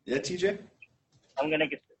 Yeah, TJ? I'm going to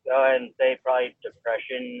go ahead and say probably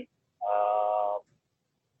depression,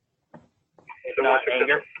 if not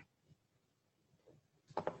anger.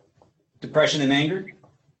 Depression and anger?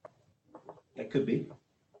 That could be.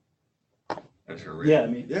 That's Yeah,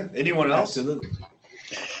 yeah. Anyone else? Absolutely.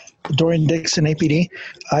 Dorian Dixon, APD.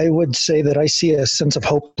 I would say that I see a sense of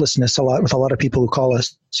hopelessness with a lot of people who call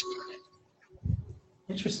us.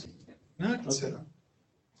 Interesting. No, I can say that.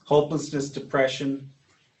 Hopelessness, depression.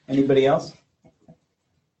 Anybody else?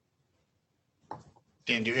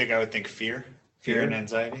 Dan Duhigg, I would think fear and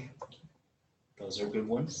anxiety. Those are good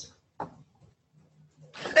ones.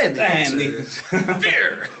 And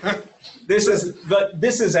fear.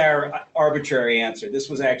 This is our arbitrary answer. This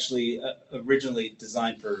was actually originally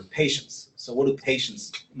designed for patients. So what do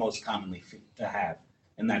patients most commonly have?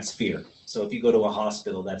 And that's fear. So if you go to a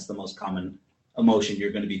hospital, that's the most common emotion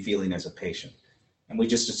you're going to be feeling as a patient. And we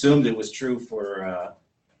just assumed it was true for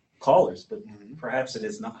callers, but perhaps it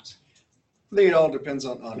is not. I think it all depends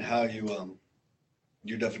on how you,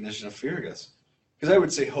 your definition of fear, I guess. Because I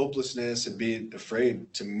would say hopelessness and being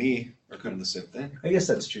afraid to me are kind of the same thing. I guess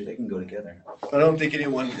that's true. They can go together. I don't think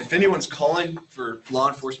if anyone's calling for law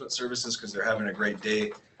enforcement services because they're having a great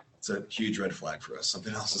day, it's a huge red flag for us.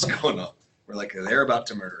 Something else is going on. We're like, they're about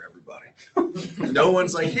to murder everybody. No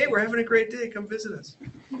one's like, hey, we're having a great day. Come visit us.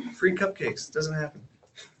 Free cupcakes. It doesn't happen.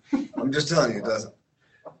 I'm just telling you, it doesn't.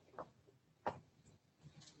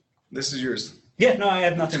 This is yours. Yeah, no, I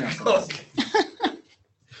have nothing else.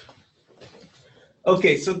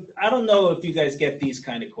 Okay, so I don't know if you guys get these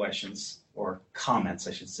kind of questions, or comments,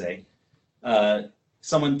 I should say.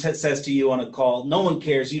 Someone says to you on a call, no one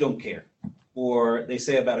cares, you don't care. Or they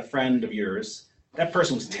say about a friend of yours, that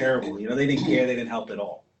person was terrible. They didn't care, they didn't help at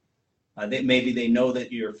all. Maybe they know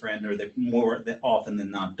that you're a friend, or they more often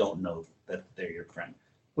than not don't know that they're your friend.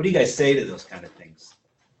 What do you guys say to those kind of things?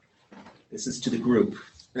 This is to the group.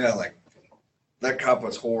 Yeah, like, that cop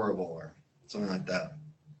was horrible, or something like that.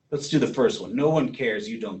 Let's do the first one. No one cares,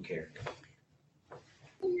 you don't care.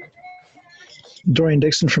 Dorian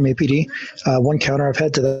Dixon from APD. One counter I've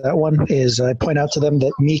had to that one is I point out to them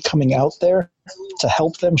that me coming out there to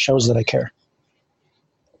help them shows that I care.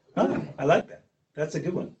 Oh, I like that. That's a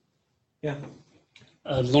good one. Yeah.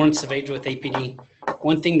 Lawrence Savage with APD.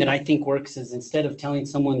 One thing that I think works is instead of telling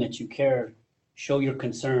someone that you care, show your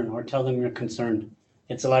concern or tell them you're concerned.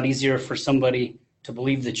 It's a lot easier for somebody to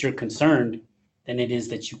believe that you're concerned than it is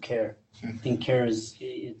that you care. I think care is,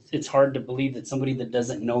 it's hard to believe that somebody that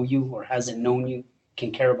doesn't know you or hasn't known you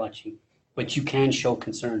can care about you, but you can show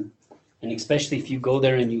concern. And especially if you go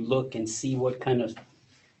there and you look and see what kind of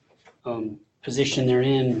position they're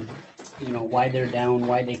in, why they're down,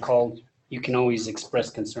 why they called, you can always express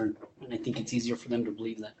concern. And I think it's easier for them to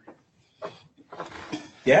believe that.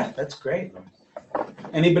 Yeah, that's great.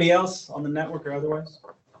 Anybody else on the network or otherwise?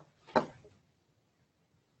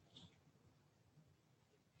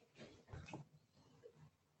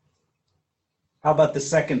 How about the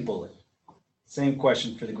second bullet? Same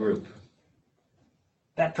question for the group.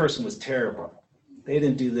 That person was terrible. They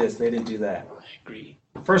didn't do this, they didn't do that. I agree.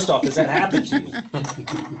 First off, has that happened to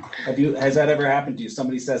you? Has that ever happened to you?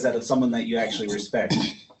 Somebody says that of someone that you actually respect.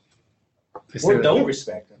 Or don't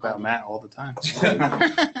respect. About Matt all the time.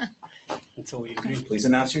 That's what we agree. Please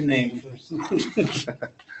announce your name.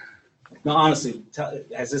 No, honestly,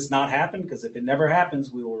 has this not happened? Because if it never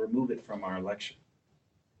happens, we will remove it from our lecture.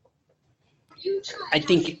 I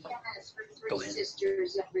think. Go ahead.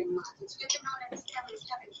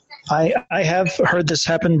 I have heard this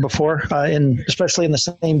happen before, especially in the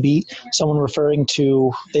same beat, someone referring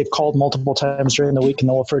to, they've called multiple times during the week and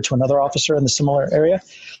they'll refer to another officer in the similar area.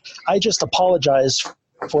 I just apologize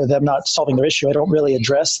for them not solving their issue. I don't really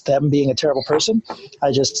address them being a terrible person.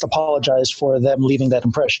 I just apologize for them leaving that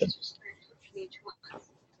impression.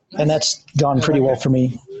 And that's gone pretty well for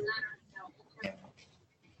me.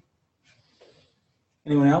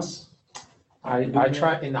 Anyone else? I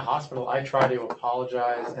try in the hospital. I try to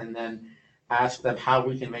apologize and then ask them how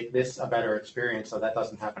we can make this a better experience so that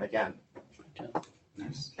doesn't happen again.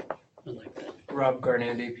 Nice. I like that. Rob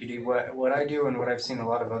Garnand, APD. What I do and what I've seen a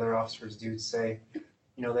lot of other officers do say,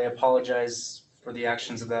 they apologize for the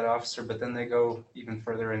actions of that officer, but then they go even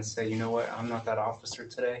further and say, you know what, I'm not that officer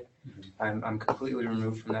today. I'm completely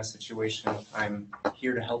removed from that situation. I'm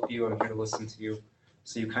here to help you. I'm here to listen to you.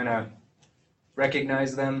 So you kind of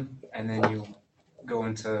recognize them, and then you go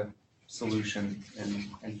into solution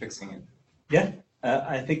and fixing it. Yeah,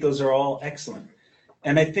 I think those are all excellent.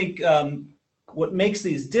 And I think what makes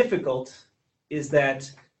these difficult is that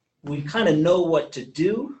we kind of know what to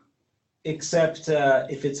do, except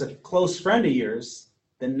if it's a close friend of yours,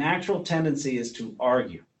 the natural tendency is to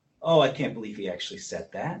argue. Oh, I can't believe he actually said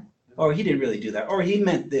that. Or he didn't really do that. Or he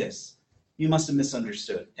meant this. You must have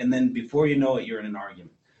misunderstood. And then before you know it, you're in an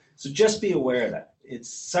argument. So just be aware of that.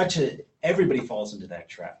 It's everybody falls into that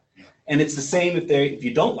trap. And it's the same if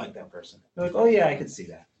you don't like that person. They're like, oh yeah, I could see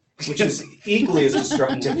that, which is equally as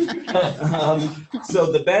destructive.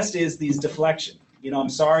 So the best is these deflection. I'm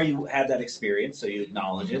sorry you had that experience, so you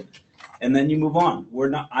acknowledge it, and then you move on.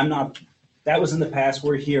 That was in the past,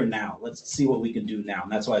 we're here now. Let's see what we can do now.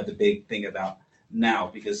 And that's why the big thing about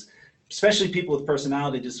now, because especially people with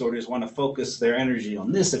personality disorders want to focus their energy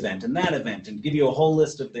on this event and that event and give you a whole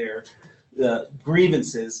list of their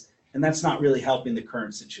grievances, and that's not really helping the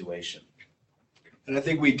current situation. And I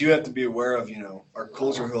think we do have to be aware of, our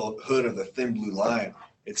culture hood of the thin blue line.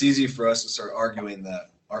 It's easy for us to start arguing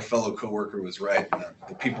that our fellow coworker was right and that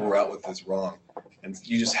the people we're out with is wrong. And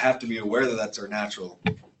you just have to be aware that that's our natural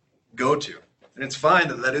go-to. And it's fine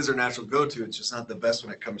that is our natural go-to. It's just not the best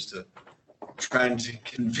when it comes to trying to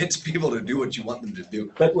convince people to do what you want them to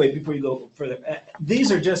do. But wait, before you go further,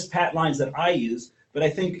 these are just pat lines that I use, but I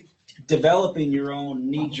think developing your own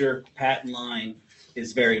knee-jerk pat line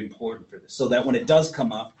is very important for this, so that when it does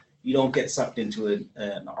come up, you don't get sucked into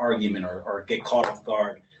an argument or get caught off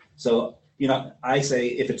guard. So, I say,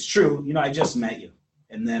 if it's true, I just met you,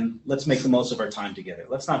 and then let's make the most of our time together.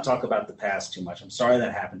 Let's not talk about the past too much. I'm sorry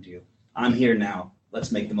that happened to you. I'm here now. Let's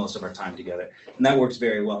make the most of our time together. And that works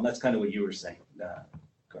very well. And that's kind of what you were saying.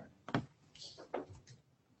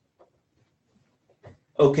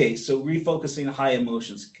 Okay, so refocusing high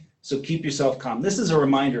emotions. So keep yourself calm. This is a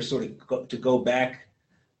reminder to go back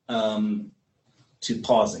to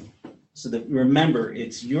pausing. So that remember,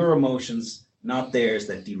 it's your emotions, not theirs,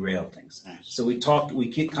 that derail things. So we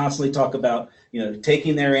constantly talk about,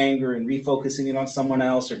 taking their anger and refocusing it on someone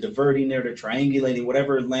else, or diverting it, or triangulating,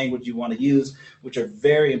 whatever language you want to use, which are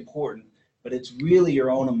very important, but it's really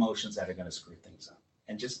your own emotions that are going to screw things up.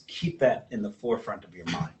 And just keep that in the forefront of your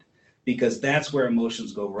mind, because that's where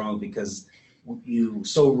emotions go wrong, because you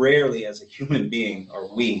so rarely as a human being, or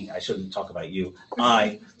I shouldn't talk about you,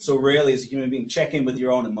 so rarely as a human being check in with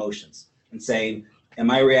your own emotions and say, am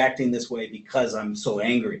I reacting this way because I'm so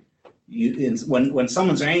angry? When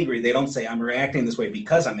someone's angry, they don't say, I'm reacting this way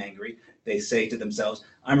because I'm angry. They say to themselves,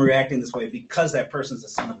 I'm reacting this way because that person's a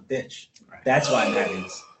son of a bitch. That's why I'm having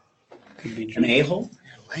this. An a-hole?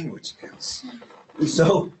 Language skills.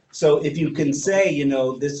 So if you can say,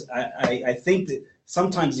 this, I think that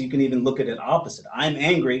sometimes you can even look at it opposite. I'm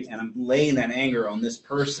angry, and I'm laying that anger on this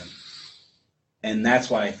person. And that's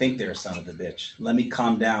why I think they're a son of a bitch. Let me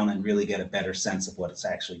calm down and really get a better sense of what's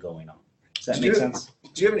actually going on. Does that make sense?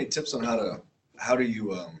 Do you have any tips on how do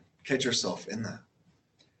you catch yourself in that?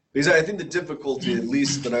 Because I think the difficulty, at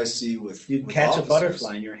least that I see with You with catch a officers-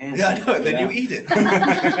 butterfly in your hand. Yeah, I know. Then Yeah. you eat it.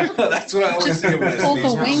 That's what I always think when I Pull see the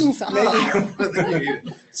these wings off. Then you eat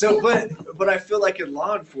it. So, but I feel like in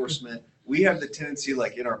law enforcement, we have the tendency,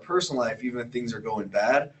 like in our personal life, even if things are going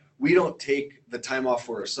bad, we don't take the time off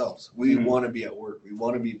for ourselves. We want to be at work. We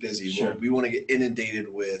want to be busy. Sure. We want to get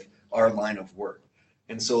inundated with our line of work.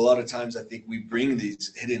 And so a lot of times I think we bring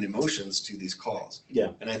these hidden emotions to these calls. Yeah.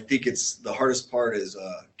 And I think it's the hardest part is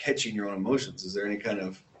catching your own emotions. Is there any kind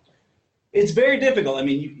of... It's very difficult. I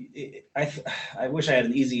mean, I wish I had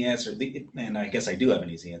an easy answer, and I guess I do have an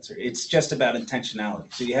easy answer. It's just about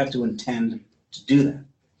intentionality. So you have to intend to do that.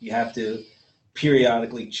 You have to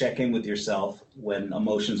periodically check in with yourself when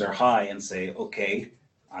emotions are high and say, okay,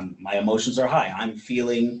 my emotions are high. I'm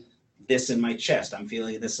feeling this in my chest. I'm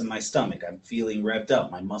feeling this in my stomach. I'm feeling revved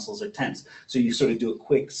up. My muscles are tense. So you sort of do a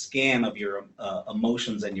quick scan of your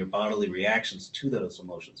emotions and your bodily reactions to those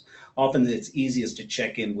emotions. Often it's easiest to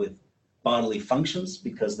check in with bodily functions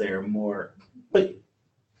because they're more, but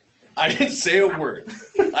I didn't say a word.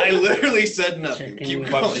 I literally said nothing. Keep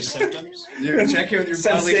bodily symptoms. You're checking with your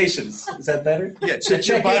sensations. Is that better? Yeah, So check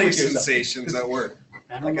your in body with yourself. sensations at work.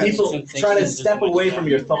 People try to step away from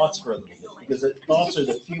your thoughts for a little bit because the thoughts are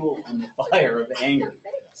the fuel and the fire of anger.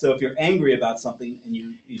 So if you're angry about something and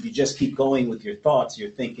if you just keep going with your thoughts, you're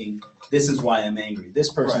thinking, this is why I'm angry.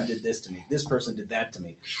 This person did this to me. This person did that to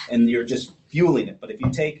me. And you're just fueling it. But if you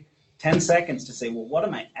take 10 seconds to say, well, what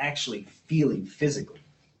am I actually feeling physically?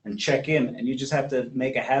 And check in, and you just have to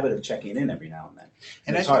make a habit of checking in every now and then.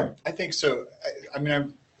 And it's hard. I think so. I mean,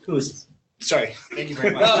 I'm... Who is... Sorry. Thank you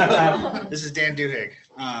very much. This is Dan Duhigg.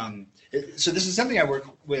 So this is something I work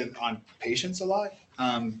with on patients a lot.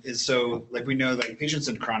 So like we know, like patients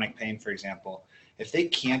in chronic pain, for example, if they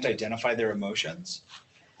can't identify their emotions,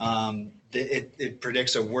 it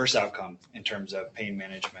predicts a worse outcome in terms of pain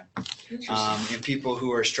management. In people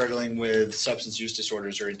who are struggling with substance use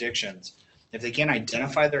disorders or addictions, if they can't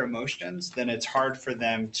identify their emotions, then it's hard for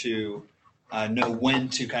them to know when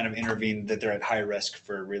to kind of intervene, that they're at high risk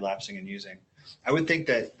for relapsing and using. I would think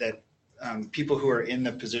that people who are in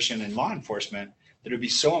the position in law enforcement, that it would be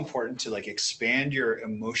so important to like expand your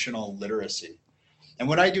emotional literacy. And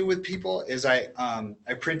what I do with people is I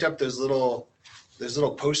print up those little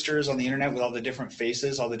posters on the internet with all the different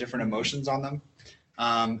faces, all the different emotions on them,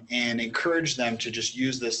 and encourage them to just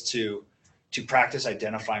use this to practice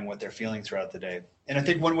identifying what they're feeling throughout the day. And I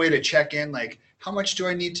think one way to check in, like, how much do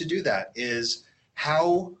I need to do that, is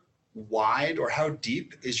how wide or how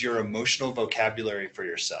deep is your emotional vocabulary for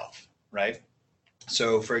yourself, right?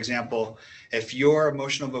 So for example, if your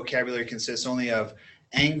emotional vocabulary consists only of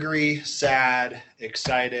angry, sad,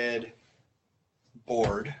 excited,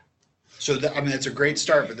 bored, so it's a great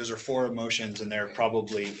start, but those are 4 emotions and there are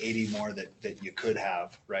probably 80 more that you could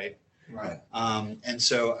have, right? Right. And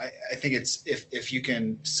so I think it's if you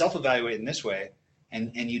can self-evaluate in this way,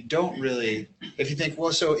 and you don't really, if you think,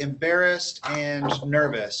 well, so embarrassed and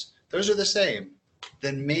nervous, those are the same,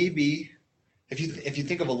 then maybe if you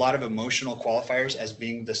think of a lot of emotional qualifiers as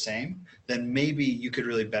being the same, then maybe you could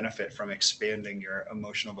really benefit from expanding your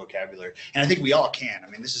emotional vocabulary. And I think we all can. I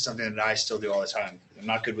mean, this is something that I still do all the time. I'm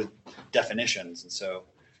not good with definitions, and so,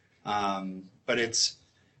 but it's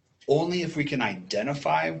only if we can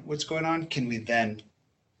identify what's going on can we then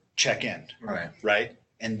check in, right?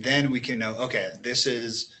 And then we can know, okay, this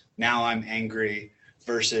is, now I'm angry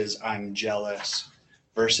versus I'm jealous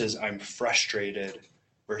versus I'm frustrated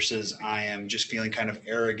versus I am just feeling kind of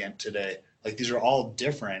arrogant today. Like these are all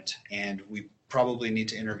different, and we probably need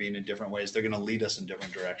to intervene in different ways. They're going to lead us in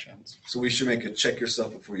different directions. So we should make a check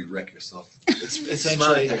yourself before you wreck yourself. It's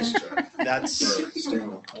essentially, that's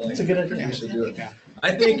a good idea. You should do it.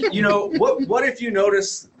 I think, what if you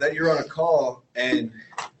notice that you're on a call and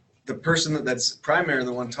the person that's primary,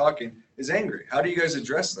 the one talking, is angry? How do you guys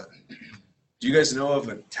address that? Do you guys know of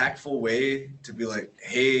a tactful way to be like,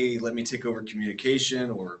 hey, let me take over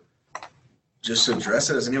communication, or just to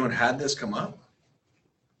address it? Has anyone had this come up?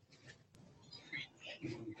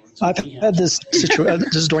 I've had this situation.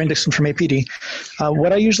 This is Dorian Dixon from APD.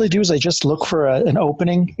 What I usually do is I just look for an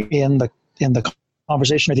opening in the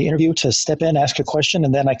conversation or the interview to step in, ask a question,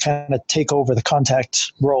 and then I kind of take over the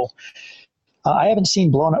contact role. I haven't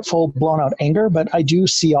seen full blown out anger, but I do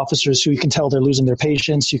see officers who you can tell they're losing their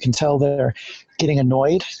patience. You can tell they're getting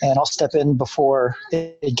annoyed, and I'll step in before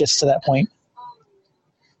it gets to that point.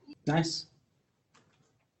 Nice.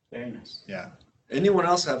 Very nice. Yeah. Anyone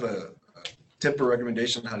else have a tip or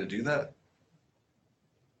recommendation on how to do that?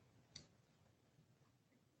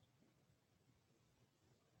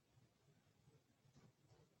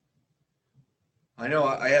 I know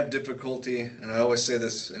I have difficulty, and I always say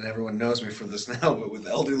this, and everyone knows me for this now, but with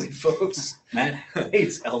elderly folks. Matt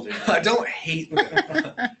hates elderly. I don't hate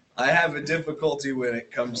them. I have a difficulty when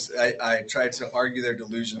it comes, I try to argue their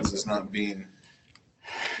delusions as not being,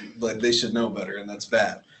 like they should know better, and that's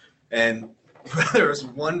bad. And there was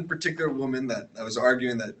one particular woman that I was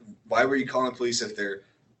arguing that, why were you calling police if they're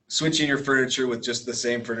switching your furniture with just the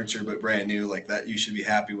same furniture but brand new, like that? You should be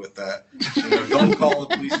happy with that. Don't call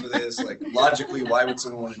the police for this. Like, logically, why would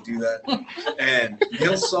someone want to do that? And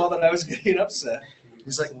Gil saw that I was getting upset.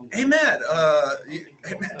 He's like, hey, Matt,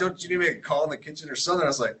 don't you need to make a call in the kitchen or something? I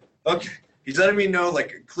was like, okay. He's letting me know,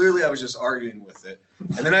 like, clearly I was just arguing with it.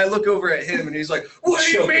 And then I look over at him, and he's like, what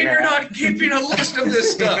do you mean you're not keeping a list of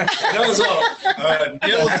this stuff? And I was all,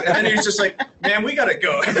 Gil, and then he's just like, man, we got to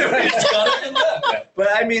go. But,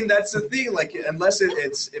 I mean, that's the thing. Like, unless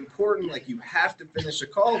it's important, like, you have to finish a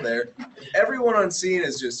call there. Everyone on scene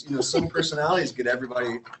is just, some personalities get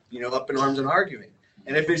everybody, up in arms and arguing.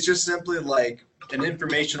 And if it's just simply, like, an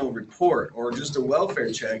informational report or just a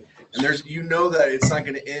welfare check, and there's, that it's not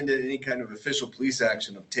going to end in any kind of official police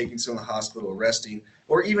action of taking someone to the hospital, arresting,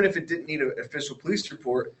 or even if it didn't need an official police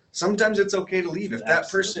report, sometimes it's okay to leave. If that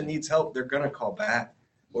person needs help, they're going to call back,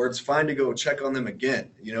 or it's fine to go check on them again.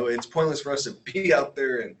 It's pointless for us to be out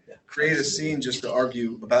there and create a scene just to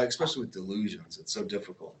argue about, especially with delusions. It's so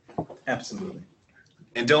difficult. Absolutely.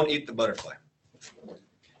 And don't eat the butterfly.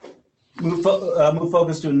 Move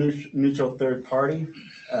focus to a neutral third party.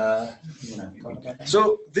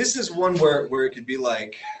 So this is one where it could be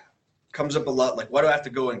like, comes up a lot, like, why do I have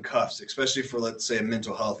to go in cuffs, especially for, let's say, a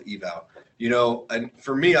mental health eval? And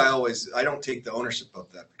for me, I don't take the ownership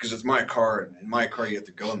of that because it's my car, and in my car you have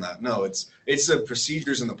to go in that. No, it's the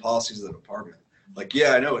procedures and the policies of the department. Like,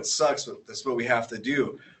 yeah, I know it sucks, but that's what we have to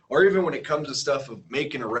do. Or even when it comes to stuff of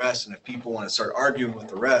making arrests, and if people want to start arguing with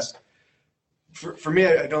the rest, for me,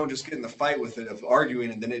 I don't just get in the fight with it of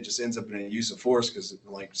arguing, and then it just ends up in a use of force because,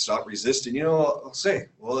 like, stop resisting. I'll say,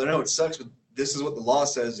 well, I know it sucks, but this is what the law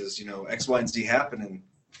says is, X, Y, and Z happen, and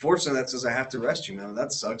fortunately that says I have to arrest you, man.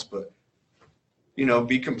 That sucks, but,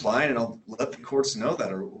 be compliant, and I'll let the courts know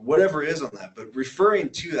that, or whatever it is on that. But referring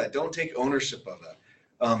to that, don't take ownership of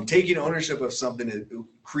that. Taking ownership of something, it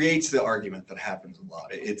creates the argument that happens a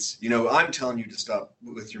lot. It's, I'm telling you to stop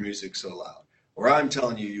with your music so loud, or I'm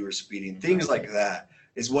telling you were speeding. Things like that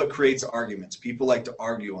is what creates arguments. People like to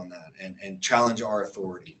argue on that and challenge our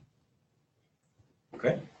authority.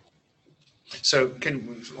 Okay. So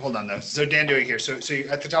hold on though. So Dan Duhigg here. So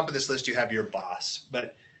at the top of this list you have your boss,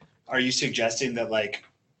 but are you suggesting that, like,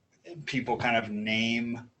 people kind of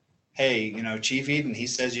name, hey, Chief Eden, he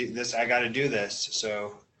says this, I got to do this.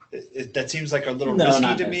 So that seems like a little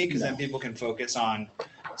risky to me, because then people can focus on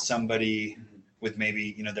somebody with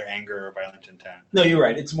maybe, their anger or violent intent. No, you're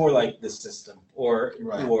right. It's more like the system, or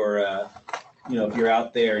if you're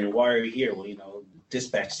out there and why are you here? Well,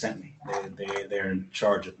 dispatch sent me. They're in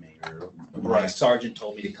charge of me, or my sergeant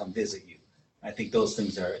told me to come visit you. I think those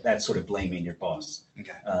things that's sort of blaming your boss.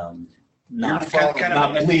 Okay. Not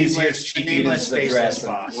please, here's nameless, faceless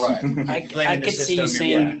boss. Right. I could see you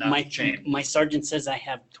saying, my sergeant says I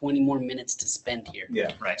have 20 more minutes to spend here.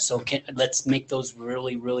 Yeah. Right. So let's make those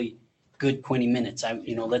really, really good 20 minutes.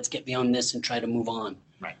 Let's get beyond this and try to move on.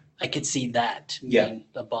 Right. I could see that being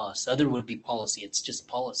the boss. Other would be policy. It's just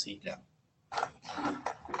policy. Yeah.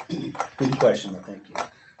 Good question. Thank you.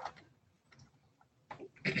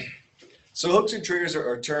 So hooks and triggers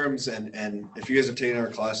are terms, and if you guys have taken our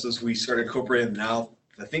classes, we started incorporating them now,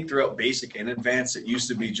 I think, throughout basic and advanced. It used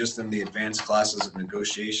to be just in the advanced classes of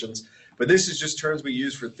negotiations, but this is just terms we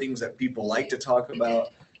use for things that people like to talk about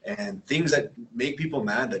and things that make people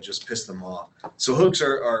mad, that just piss them off. So hooks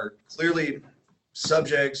are clearly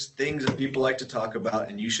subjects, things that people like to talk about,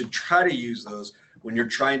 and you should try to use those when you're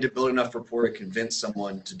trying to build enough rapport to convince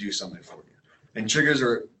someone to do something for you. And triggers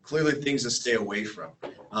are clearly things to stay away from.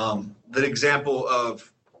 The example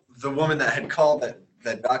of the woman that had called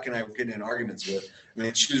that Doc and I were getting in arguments with, I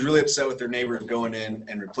mean, she was really upset with her neighbors going in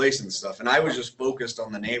and replacing stuff. And I was just focused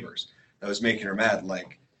on the neighbors that was making her mad.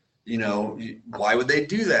 Like, why would they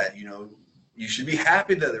do that? You should be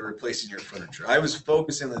happy that they're replacing your furniture. I was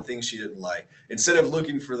focusing on the things she didn't like, instead of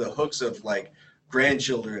looking for the hooks of, like,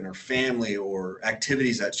 grandchildren or family or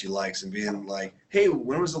activities that she likes, and being like, hey,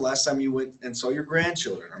 when was the last time you went and saw your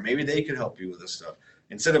grandchildren? Or maybe they could help you with this stuff.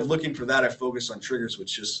 Instead of looking for that, I focused on triggers,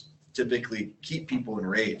 which just typically keep people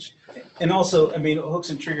enraged. And also, I mean, hooks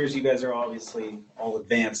and triggers, you guys are obviously all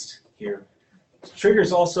advanced here.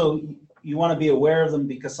 Triggers also, you want to be aware of them,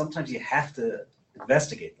 because sometimes you have to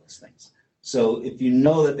investigate those things. So if you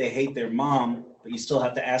know that they hate their mom, but you still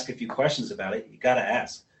have to ask a few questions about it, you got to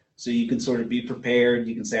ask. So you can sort of be prepared.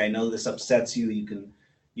 You can say, I know this upsets you. You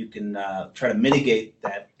can try to mitigate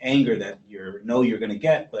that anger that you're going to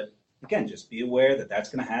get. But again, just be aware that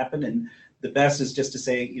that's going to happen. And the best is just to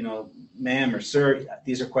say, you know, ma'am or sir,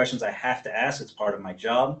 these are questions I have to ask. It's part of my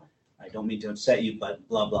job. I don't mean to upset you, but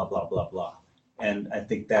blah, blah, blah, blah, blah. And I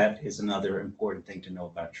think that is another important thing to know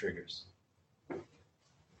about triggers.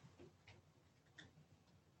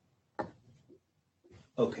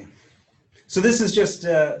 Okay. So this is just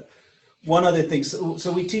one other thing.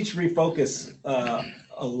 So we teach refocus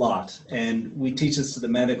a lot, and we teach this to the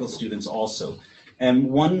medical students also. And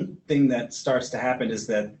one thing that starts to happen is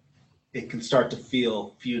that it can start to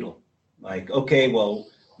feel futile. Like, okay, well,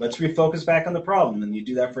 let's refocus back on the problem. And you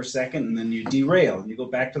do that for a second, and then you derail, and you go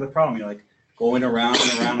back to the problem. You're like going around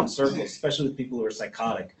and around in circles, especially with people who are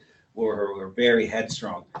psychotic or who are very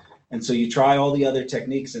headstrong. And so you try all the other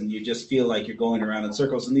techniques, and you just feel like you're going around in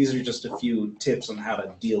circles. And these are just a few tips on how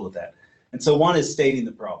to deal with that. And so one is stating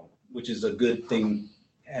the problem, which is a good thing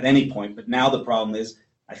at any point. But now the problem is,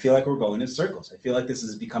 I feel like we're going in circles. I feel like this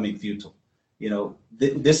is becoming futile. You know,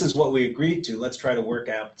 this is what we agreed to. Let's try to work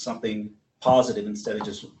out something positive instead of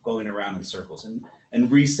just going around in circles, and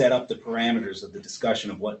reset up the parameters of the discussion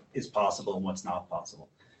of what is possible and what's not possible.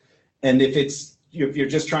 And if you're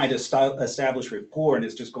just trying to establish rapport and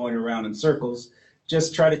it's just going around in circles,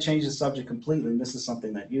 just try to change the subject completely. And this is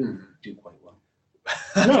something that you do quite well.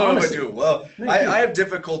 No, I do well. I have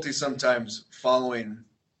difficulty sometimes following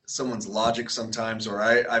someone's logic sometimes, or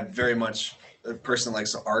I'm very much a person that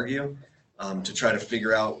likes to argue to try to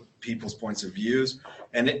figure out people's points of views.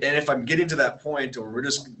 And if I'm getting to that point, or we're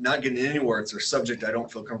just not getting anywhere, it's a subject I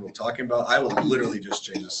don't feel comfortable talking about, I will literally just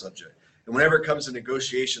change the subject. And whenever it comes to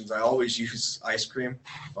negotiations, I always use ice cream,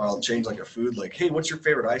 or I'll change like a food, like, hey, what's your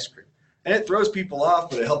favorite ice cream? And it throws people off,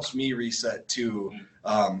 but it helps me reset to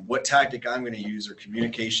what tactic I'm going to use, or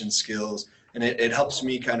communication skills. And it helps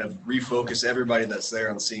me kind of refocus everybody that's there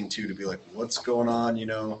on the scene too, to be like, what's going on, you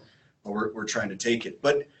know, we're trying to take it.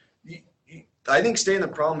 But I think staying the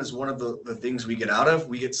problem is one of the things we get out of.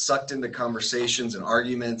 We get sucked into conversations and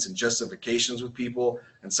arguments and justifications with people.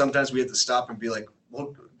 And sometimes we have to stop and be like,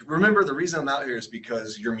 well, remember, the reason I'm out here is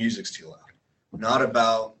because your music's too loud. Not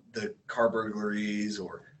about the car burglaries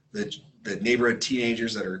or the neighborhood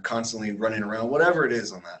teenagers that are constantly running around, whatever it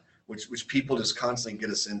is on that, which people just constantly get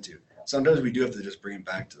us into. Sometimes we do have to just bring it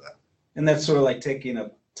back to that. And that's sort of like taking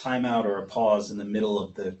a timeout or a pause in the middle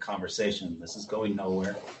of the conversation. This is going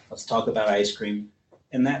nowhere. Let's talk about ice cream.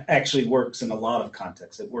 And that actually works in a lot of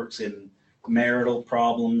contexts. It works in marital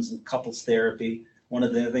problems and couples therapy. One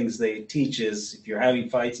of the things they teach is, if you're having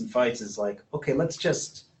fights is like, okay, let's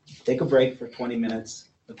just take a break for 20 minutes,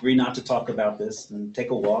 agree not to talk about this, and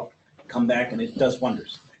take a walk, come back, and it does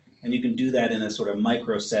wonders. And you can do that in a sort of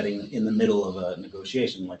micro setting in the middle of a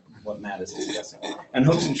negotiation, like what Matt is discussing. And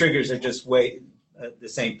hooks and triggers are just the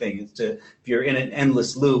same thing. It's if you're in an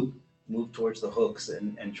endless loop, move towards the hooks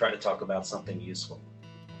and try to talk about something useful.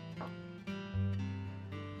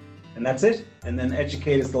 And that's it. And then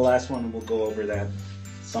educate is the last one, and we'll go over that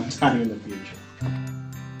sometime in the future.